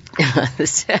safety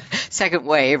the second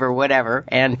wave or whatever,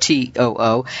 and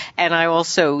TOO. And I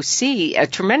also see a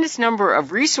tremendous number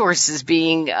of resources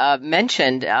being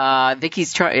mentioned.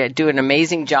 Vicki's doing an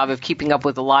amazing job of keeping up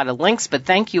with a lot of links, but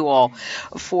thank you all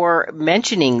for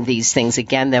mentioning these things.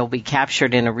 Again, they'll be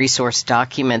captured in a resource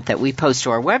document that we post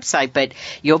to our website, but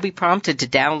you'll be prompted to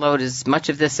download as much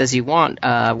of this as you want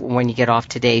when you get off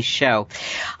today's show.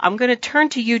 I'm going to turn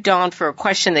to you, Dawn, for a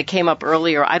question that came up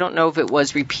earlier. I don't know if it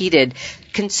was repeated.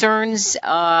 Concerns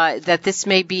that this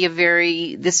may be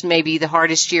the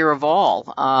hardest year of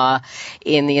all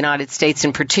in the United States,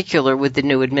 in particular with the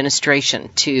new administration,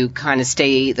 to kind of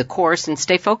stay the course and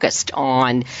stay focused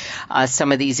on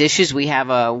some of these issues. We have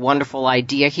a wonderful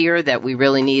idea here that we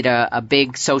really need a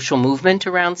big social movement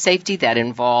around safety that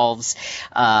involves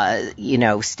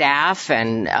staff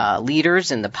and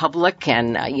leaders and the public,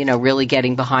 and really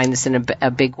getting behind this in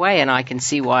a big way. And I can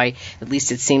see why, at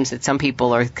least it seems that some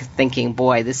people are thinking,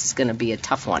 boy, this is going to be a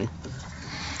tough one.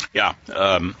 Yeah.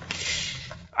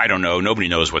 I don't know. Nobody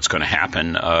knows what's going to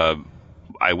happen.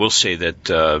 I will say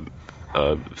that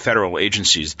federal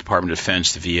agencies, the Department of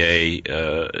Defense, the VA,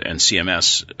 and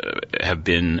CMS have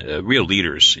been real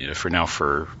leaders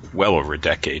for well over a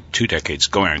decade, 2 decades,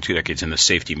 going on 2 decades in the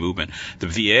safety movement. The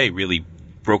VA really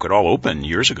broke it all open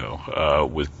years ago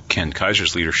with Ken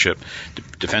Kaiser's leadership. The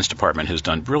Defense Department has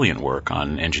done brilliant work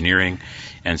on engineering,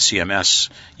 and CMS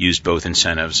used both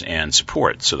incentives and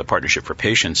support. So the Partnership for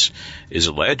Patients is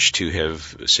alleged to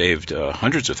have saved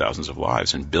hundreds of thousands of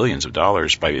lives and billions of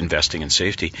dollars by investing in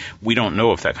safety. We don't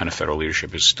know if that kind of federal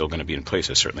leadership is still going to be in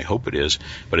place. I certainly hope it is,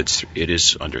 but it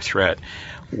is under threat.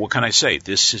 What can I say?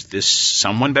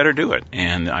 Someone better do it,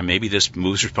 and maybe this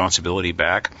moves responsibility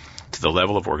back to the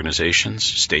level of organizations,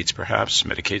 states perhaps,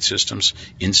 Medicaid systems,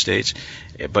 in states,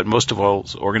 but most of all,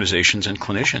 organizations and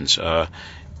clinicians.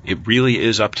 It really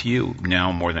is up to you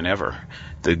now more than ever.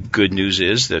 The good news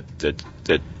is that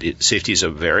safety is a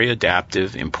very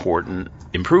adaptive, important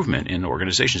improvement in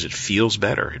organizations. It feels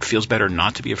better. It feels better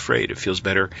not to be afraid. It feels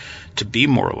better to be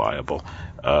more reliable.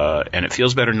 And it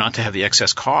feels better not to have the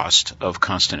excess cost of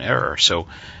constant error. So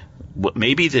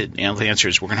maybe the answer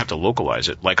is we're going to have to localize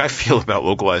it. Like I feel about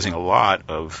localizing a lot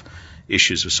of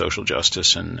issues of social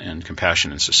justice and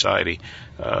compassion in society.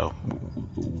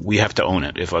 We have to own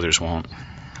it if others won't.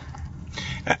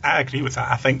 I agree with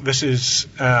that. I think this is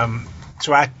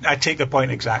so. I take the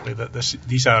point exactly that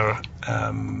these are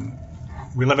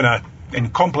we live in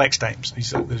complex times.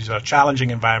 These are a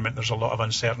challenging environment. There's a lot of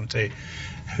uncertainty.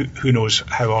 Who knows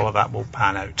how all of that will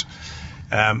pan out?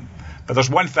 But there's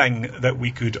one thing that we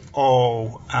could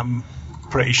all, I'm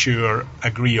pretty sure,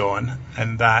 agree on,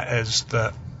 and that is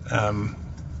that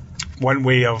one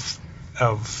way of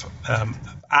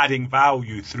adding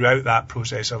value throughout that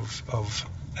process of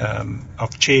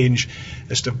change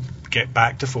is to get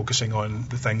back to focusing on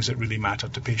the things that really matter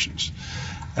to patients.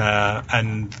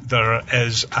 And there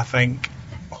is, I think,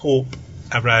 hope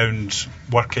around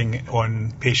working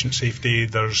on patient safety.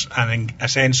 There's a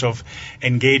sense of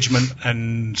engagement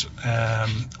and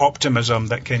optimism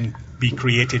that can be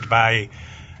created by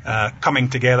coming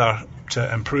together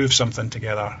to improve something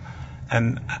together.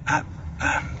 And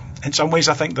in some ways,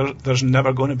 I think there's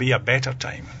never going to be a better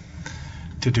time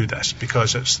to do this,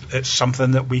 because it's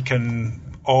something that we can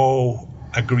all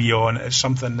agree on. It's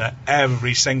something that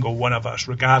every single one of us,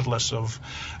 regardless of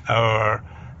our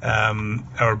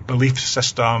belief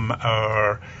system,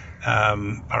 our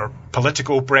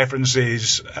political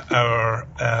preferences, our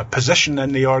position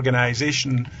in the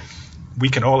organisation, we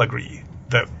can all agree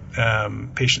that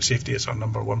patient safety is our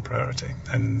number one priority.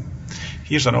 And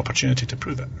here's an opportunity to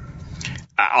prove it.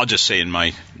 I'll just say, in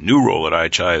my new role at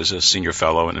IHI as a senior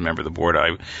fellow and a member of the board,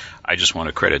 I just want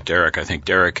to credit Derek. I think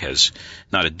Derek has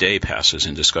not a day passes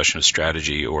in discussion of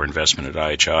strategy or investment at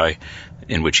IHI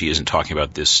in which he isn't talking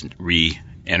about this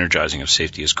re-energizing of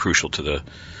safety is crucial to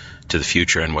the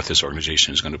future and what this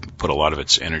organization is going to put a lot of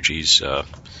its energies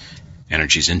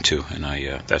into. And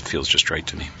that feels just right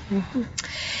to me. Mm-hmm.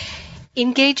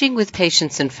 Engaging with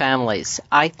patients and families,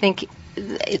 I think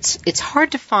it's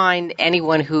hard to find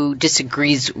anyone who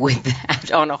disagrees with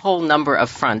that on a whole number of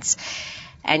fronts.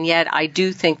 And yet I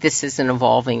do think this is an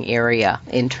evolving area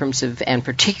in terms of, and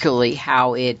particularly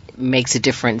how it makes a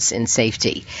difference in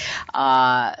safety.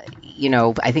 I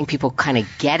think people kind of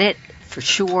get it, for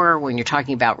sure, when you're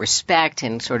talking about respect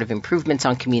and sort of improvements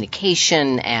on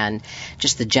communication and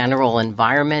just the general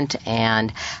environment.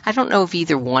 And I don't know if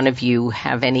either one of you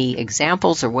have any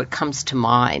examples or what comes to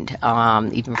mind,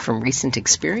 even from recent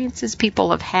experiences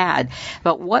people have had.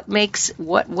 But what's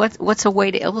a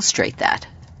way to illustrate that?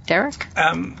 Derek?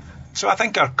 So I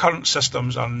think our current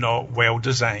systems are not well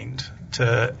designed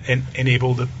to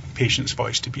enable the patient's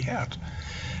voice to be heard.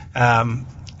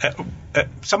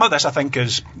 Some of this, I think,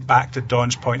 is back to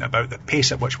Don's point about the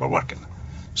pace at which we're working.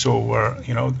 So we're,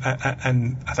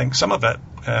 and I think some of it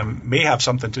may have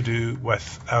something to do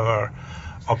with our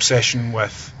obsession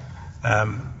with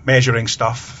measuring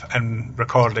stuff and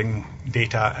recording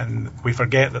data, and we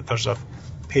forget that there's a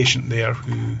patient there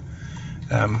who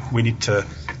we need to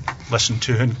listen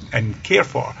to and care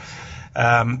for.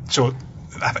 So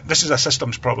this is a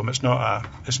systems problem. It's not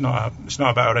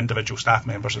about our individual staff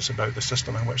members. It's about the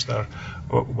system in which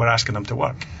we're asking them to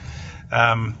work.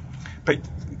 But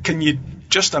can you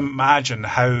just imagine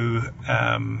how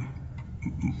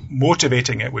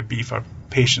motivating it would be for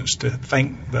patients to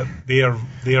think that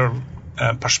their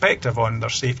perspective on their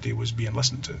safety was being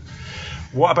listened to?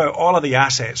 What about all of the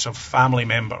assets of family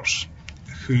members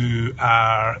who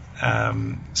are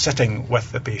sitting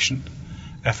with the patient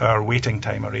if our waiting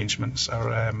time arrangements,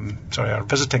 our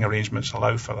visiting arrangements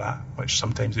allow for that, which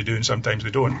sometimes they do and sometimes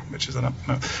they don't, which is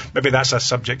maybe that's a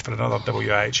subject for another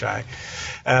WIHI.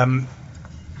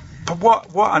 But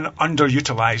what an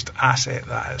underutilized asset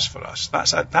that is for us.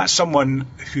 That's someone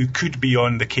who could be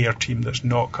on the care team that's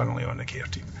not currently on the care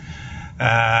team.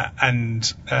 And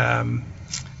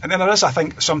then there is, I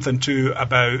think, something too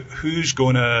about who's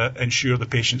going to ensure the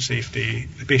patient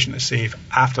is safe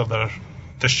after they're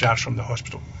discharged from the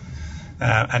hospital.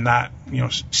 And that,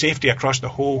 safety across the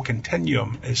whole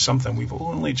continuum is something we've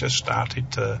only just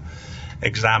started to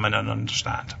examine and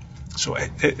understand. So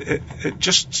it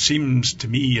just seems to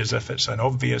me as if it's an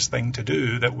obvious thing to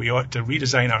do, that we ought to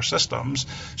redesign our systems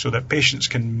so that patients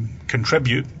can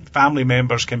contribute, family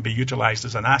members can be utilized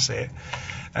as an asset,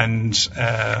 and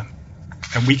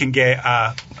we can get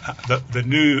the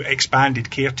new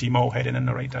expanded care team all heading in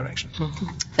the right direction. Mm-hmm.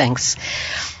 Thanks.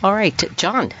 All right,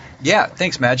 John. Yeah,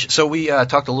 thanks, Madge. So we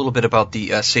talked a little bit about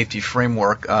the safety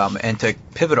framework, and to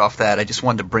pivot off that, I just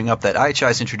wanted to bring up that IHI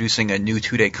is introducing a new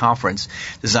 2-day conference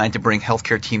designed to bring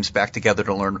healthcare teams back together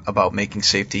to learn about making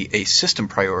safety a system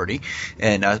priority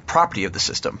and a property of the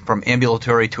system, from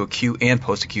ambulatory to acute and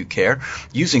post-acute care,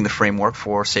 using the framework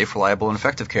for safe, reliable, and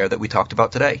effective care that we talked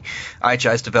about today.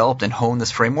 IHI has developed and honed this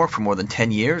framework for more than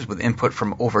 10 years with input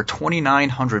from over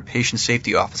 2,900 patient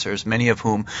safety officers, many of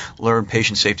whom learn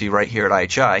patient safety right here at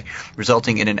IHI,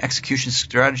 resulting in an execution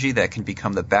strategy that can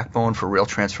become the backbone for real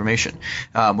transformation.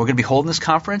 We're going to be holding this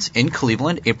conference in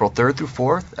Cleveland, April 3rd through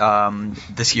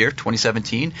 4th this year,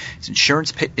 2017. It's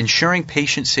ensuring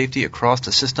patient safety across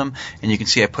the system, and you can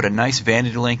see I put a nice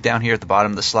vanity link down here at the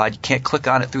bottom of the slide. You can't click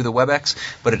on it through the WebEx,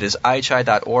 but it is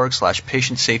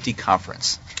ihi.org/patient safety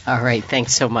conference. All right.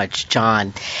 Thanks so much,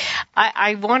 John.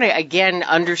 I want to again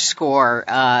underscore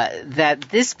that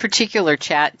this particular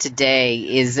chat today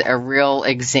is a real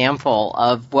example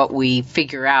of what we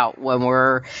figure out when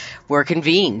we're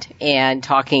convened and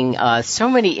talking so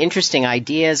many interesting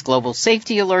ideas, global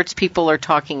safety alerts people are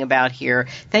talking about here.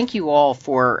 Thank you all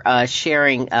for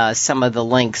sharing some of the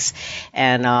links.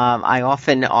 And I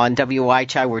often on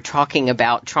WIHI we're talking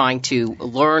about trying to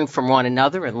learn from one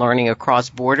another and learning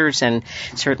across borders, and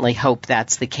certainly hope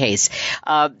that's the case.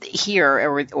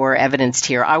 Here, or evidenced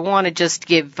here, I want to just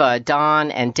give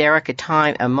Don and Derek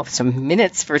some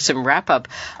minutes for some wrap-up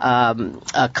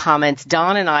comments.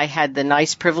 Don and I had the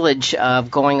nice privilege of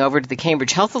going over to the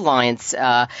Cambridge Health Alliance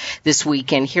this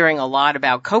week and hearing a lot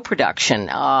about co-production.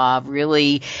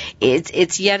 Really,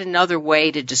 it's yet another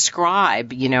way to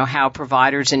describe, how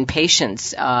providers and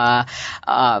patients,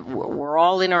 we're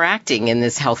all interacting in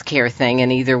this healthcare thing,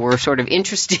 and either we're sort of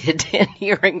interested in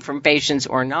hearing from patients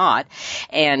or not,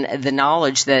 and the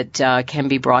knowledge that can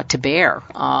be brought to bear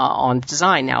on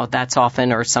design. Now, that's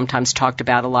often or sometimes talked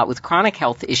about a lot with chronic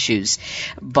health issues,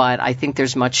 but I think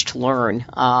there's much to learn,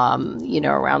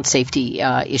 around safety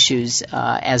issues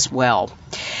as well.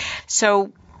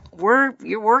 So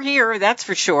we're here, that's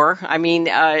for sure. I mean,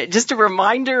 just a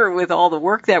reminder with all the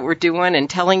work that we're doing and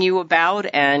telling you about,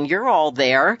 and you're all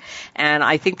there. And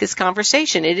I think this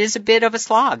conversation, it is a bit of a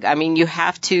slog. I mean, you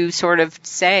have to sort of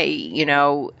say,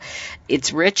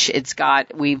 it's rich.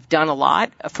 We've done a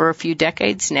lot for a few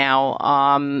decades now.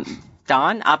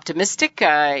 Don, optimistic?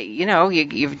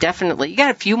 You've definitely, you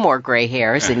got a few more gray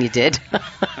hairs than you did.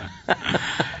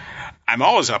 I'm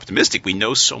always optimistic. We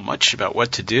know so much about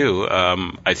what to do.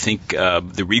 I think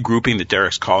the regrouping that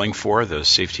Derek's calling for, the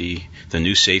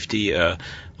new safety,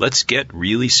 let's get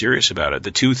really serious about it.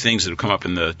 The two things that have come up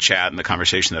in the chat and the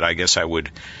conversation that I guess I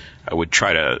would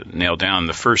try to nail down.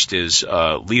 The first is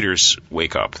leaders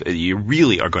wake up. You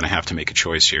really are going to have to make a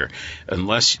choice here.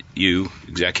 Unless you,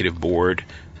 executive board,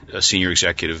 senior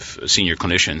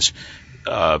clinicians,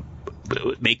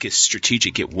 make it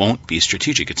strategic, it won't be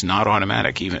strategic. It's not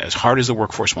automatic. Even as hard as the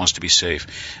workforce wants to be safe,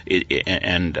 you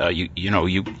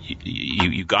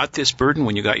got this burden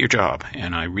when you got your job,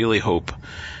 and I really hope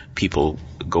people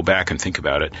go back and think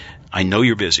about it. I know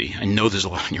you're busy. I know there's a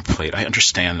lot on your plate. I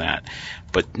understand that.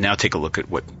 But now take a look at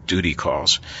what duty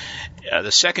calls.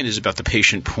 The second is about the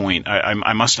patient point. I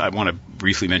want to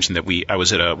briefly mention that I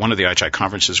was at one of the IHI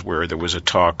conferences where there was a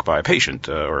talk by a patient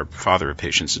or father of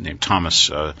patients named Thomas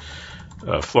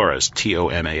Flores,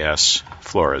 Tomas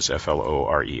Flores,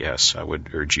 Flores. I would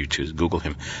urge you to Google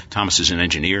him. Thomas is an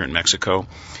engineer in Mexico.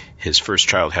 His first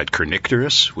child had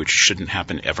kernicterus, which shouldn't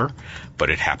happen ever, but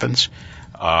it happens.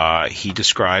 He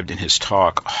described in his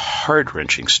talk a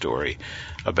heart-wrenching story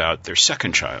about their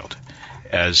second child,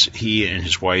 as he and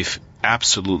his wife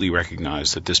absolutely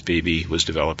recognized that this baby was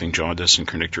developing jaundice and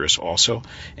kernicterus also,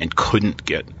 and couldn't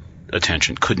get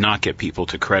attention, could not get people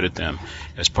to credit them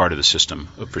as part of the system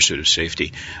of pursuit of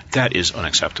safety. That is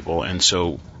unacceptable. And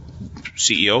so,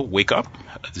 CEO, wake up.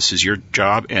 This is your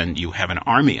job, and you have an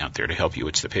army out there to help you.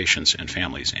 It's the patients and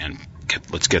families, and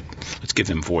let's give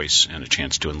them voice and a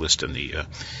chance to enlist in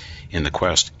the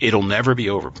quest. It'll never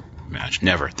be over, Madge.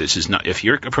 Never. This is not. If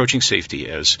you're approaching safety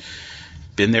as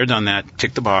been there, done that,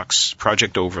 tick the box,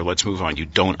 project over, let's move on, you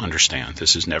don't understand.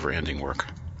 This is never-ending work.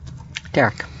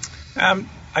 Derek. I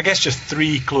guess just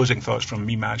 3 closing thoughts from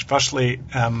me, Madge. Firstly,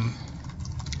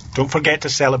 don't forget to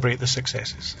celebrate the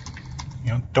successes.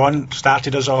 Dawn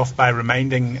started us off by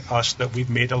reminding us that we've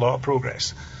made a lot of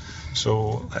progress.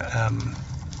 So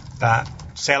that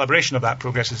celebration of that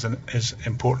progress is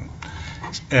important.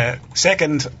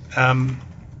 Second,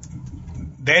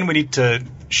 then we need to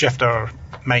shift our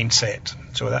mindset.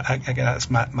 So that's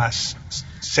my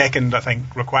second, I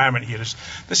think, requirement here is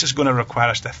this is going to require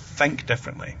us to think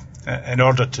differently in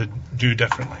order to do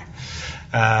differently.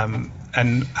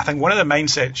 And I think one of the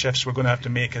mindset shifts we're going to have to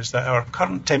make is that our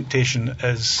current temptation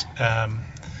is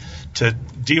to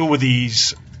deal with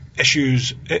these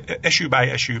issues issue by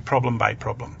issue, problem by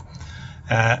problem.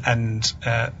 And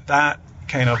that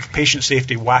kind of patient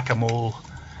safety whack-a-mole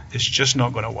is just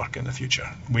not going to work in the future.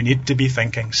 We need to be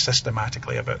thinking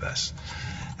systematically about this.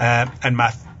 And my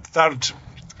third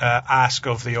ask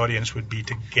of the audience would be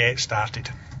to get started.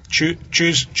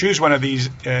 Choose one of these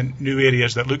new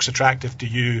areas that looks attractive to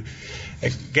you.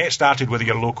 Get started with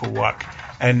your local work,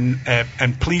 and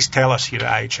please tell us here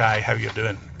at IHI how you're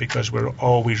doing, because we're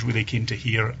always really keen to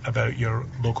hear about your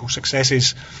local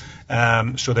successes,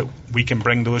 so that we can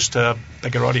bring those to a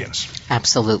bigger audience.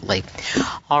 Absolutely.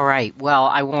 All right. Well,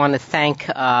 I want to thank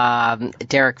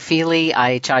Derek Feely,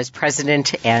 IHI's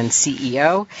president and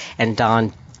CEO, and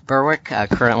Don Berwick,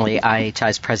 currently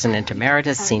IHI's President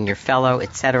Emeritus, Senior Fellow,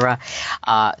 etc.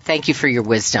 Thank you for your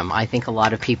wisdom. I think a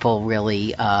lot of people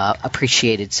really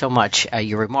appreciated so much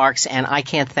your remarks, and I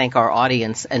can't thank our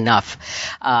audience enough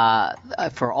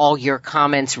for all your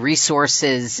comments,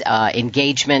 resources,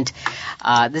 engagement.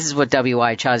 This is what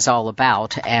WIHI is all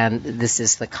about, and this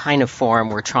is the kind of forum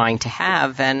we're trying to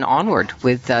have, and onward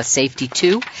with Safety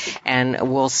 2,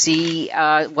 and we'll see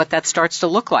what that starts to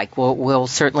look like. We'll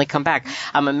certainly come back.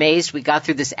 I'm amazed we got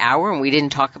through this hour and we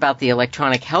didn't talk about the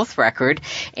electronic health record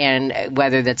and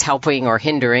whether that's helping or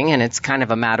hindering, and it's kind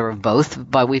of a matter of both.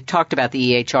 But we've talked about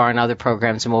the EHR and other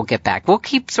programs, and we'll get back. We'll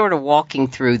keep sort of walking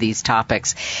through these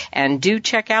topics. And do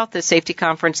check out the safety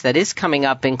conference that is coming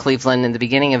up in Cleveland in the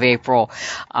beginning of April.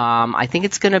 I think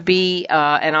it's going to be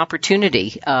an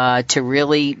opportunity to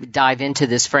really dive into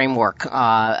this framework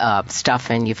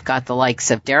stuff. And you've got the likes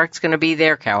of Derek's going to be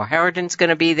there, Carol Harridan's going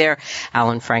to be there,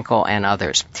 Alan Frankel, and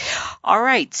others. All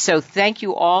right. So thank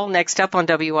you all. Next up on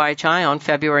WIHI on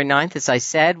February 9th, as I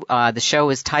said, the show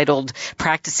is titled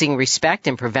Practicing Respect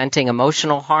and Preventing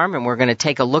Emotional Harm. And we're going to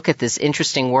take a look at this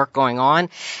interesting work going on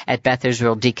at Beth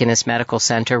Israel Deaconess Medical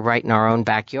Center right in our own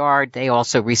backyard. They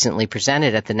also recently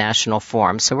presented at the National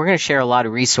Forum. So we're going to share a lot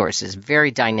of resources.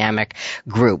 Very dynamic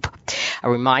group. A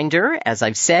reminder, as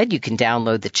I've said, you can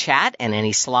download the chat and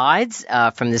any slides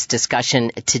from this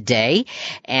discussion today.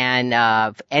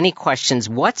 And any questions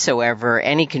whatsoever,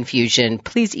 any confusion,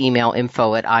 please email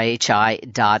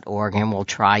info@ihi.org and we'll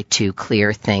try to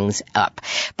clear things up.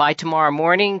 By tomorrow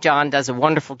morning, John does a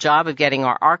wonderful job of getting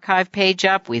our archive page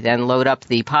up. We then load up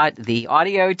the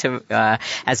audio to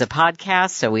as a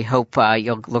podcast, so we hope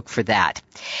you'll look for that.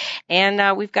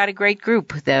 And we've got a great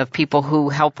group of people who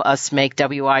help us make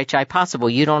WIHI possible.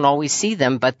 You don't always see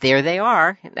them, but there they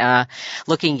are,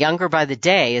 looking younger by the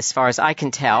day, as far as I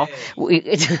can tell.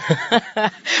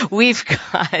 We've got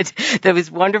got those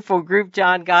wonderful group,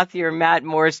 John Gothier, Matt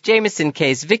Morris, Jameson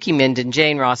Case, Vicki Minden,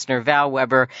 Jane Rossner, Val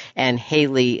Weber, and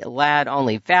Haley Ladd.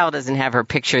 Only Val doesn't have her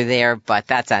picture there, but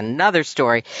that's another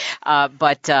story.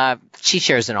 But she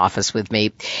shares an office with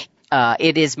me.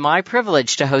 It is my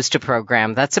privilege to host a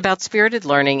program that's about spirited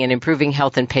learning and improving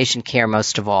health and patient care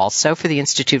most of all. So for the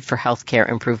Institute for Healthcare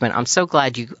Improvement, I'm so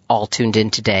glad you all tuned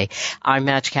in today. I'm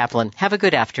Madge Kaplan. Have a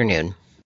good afternoon.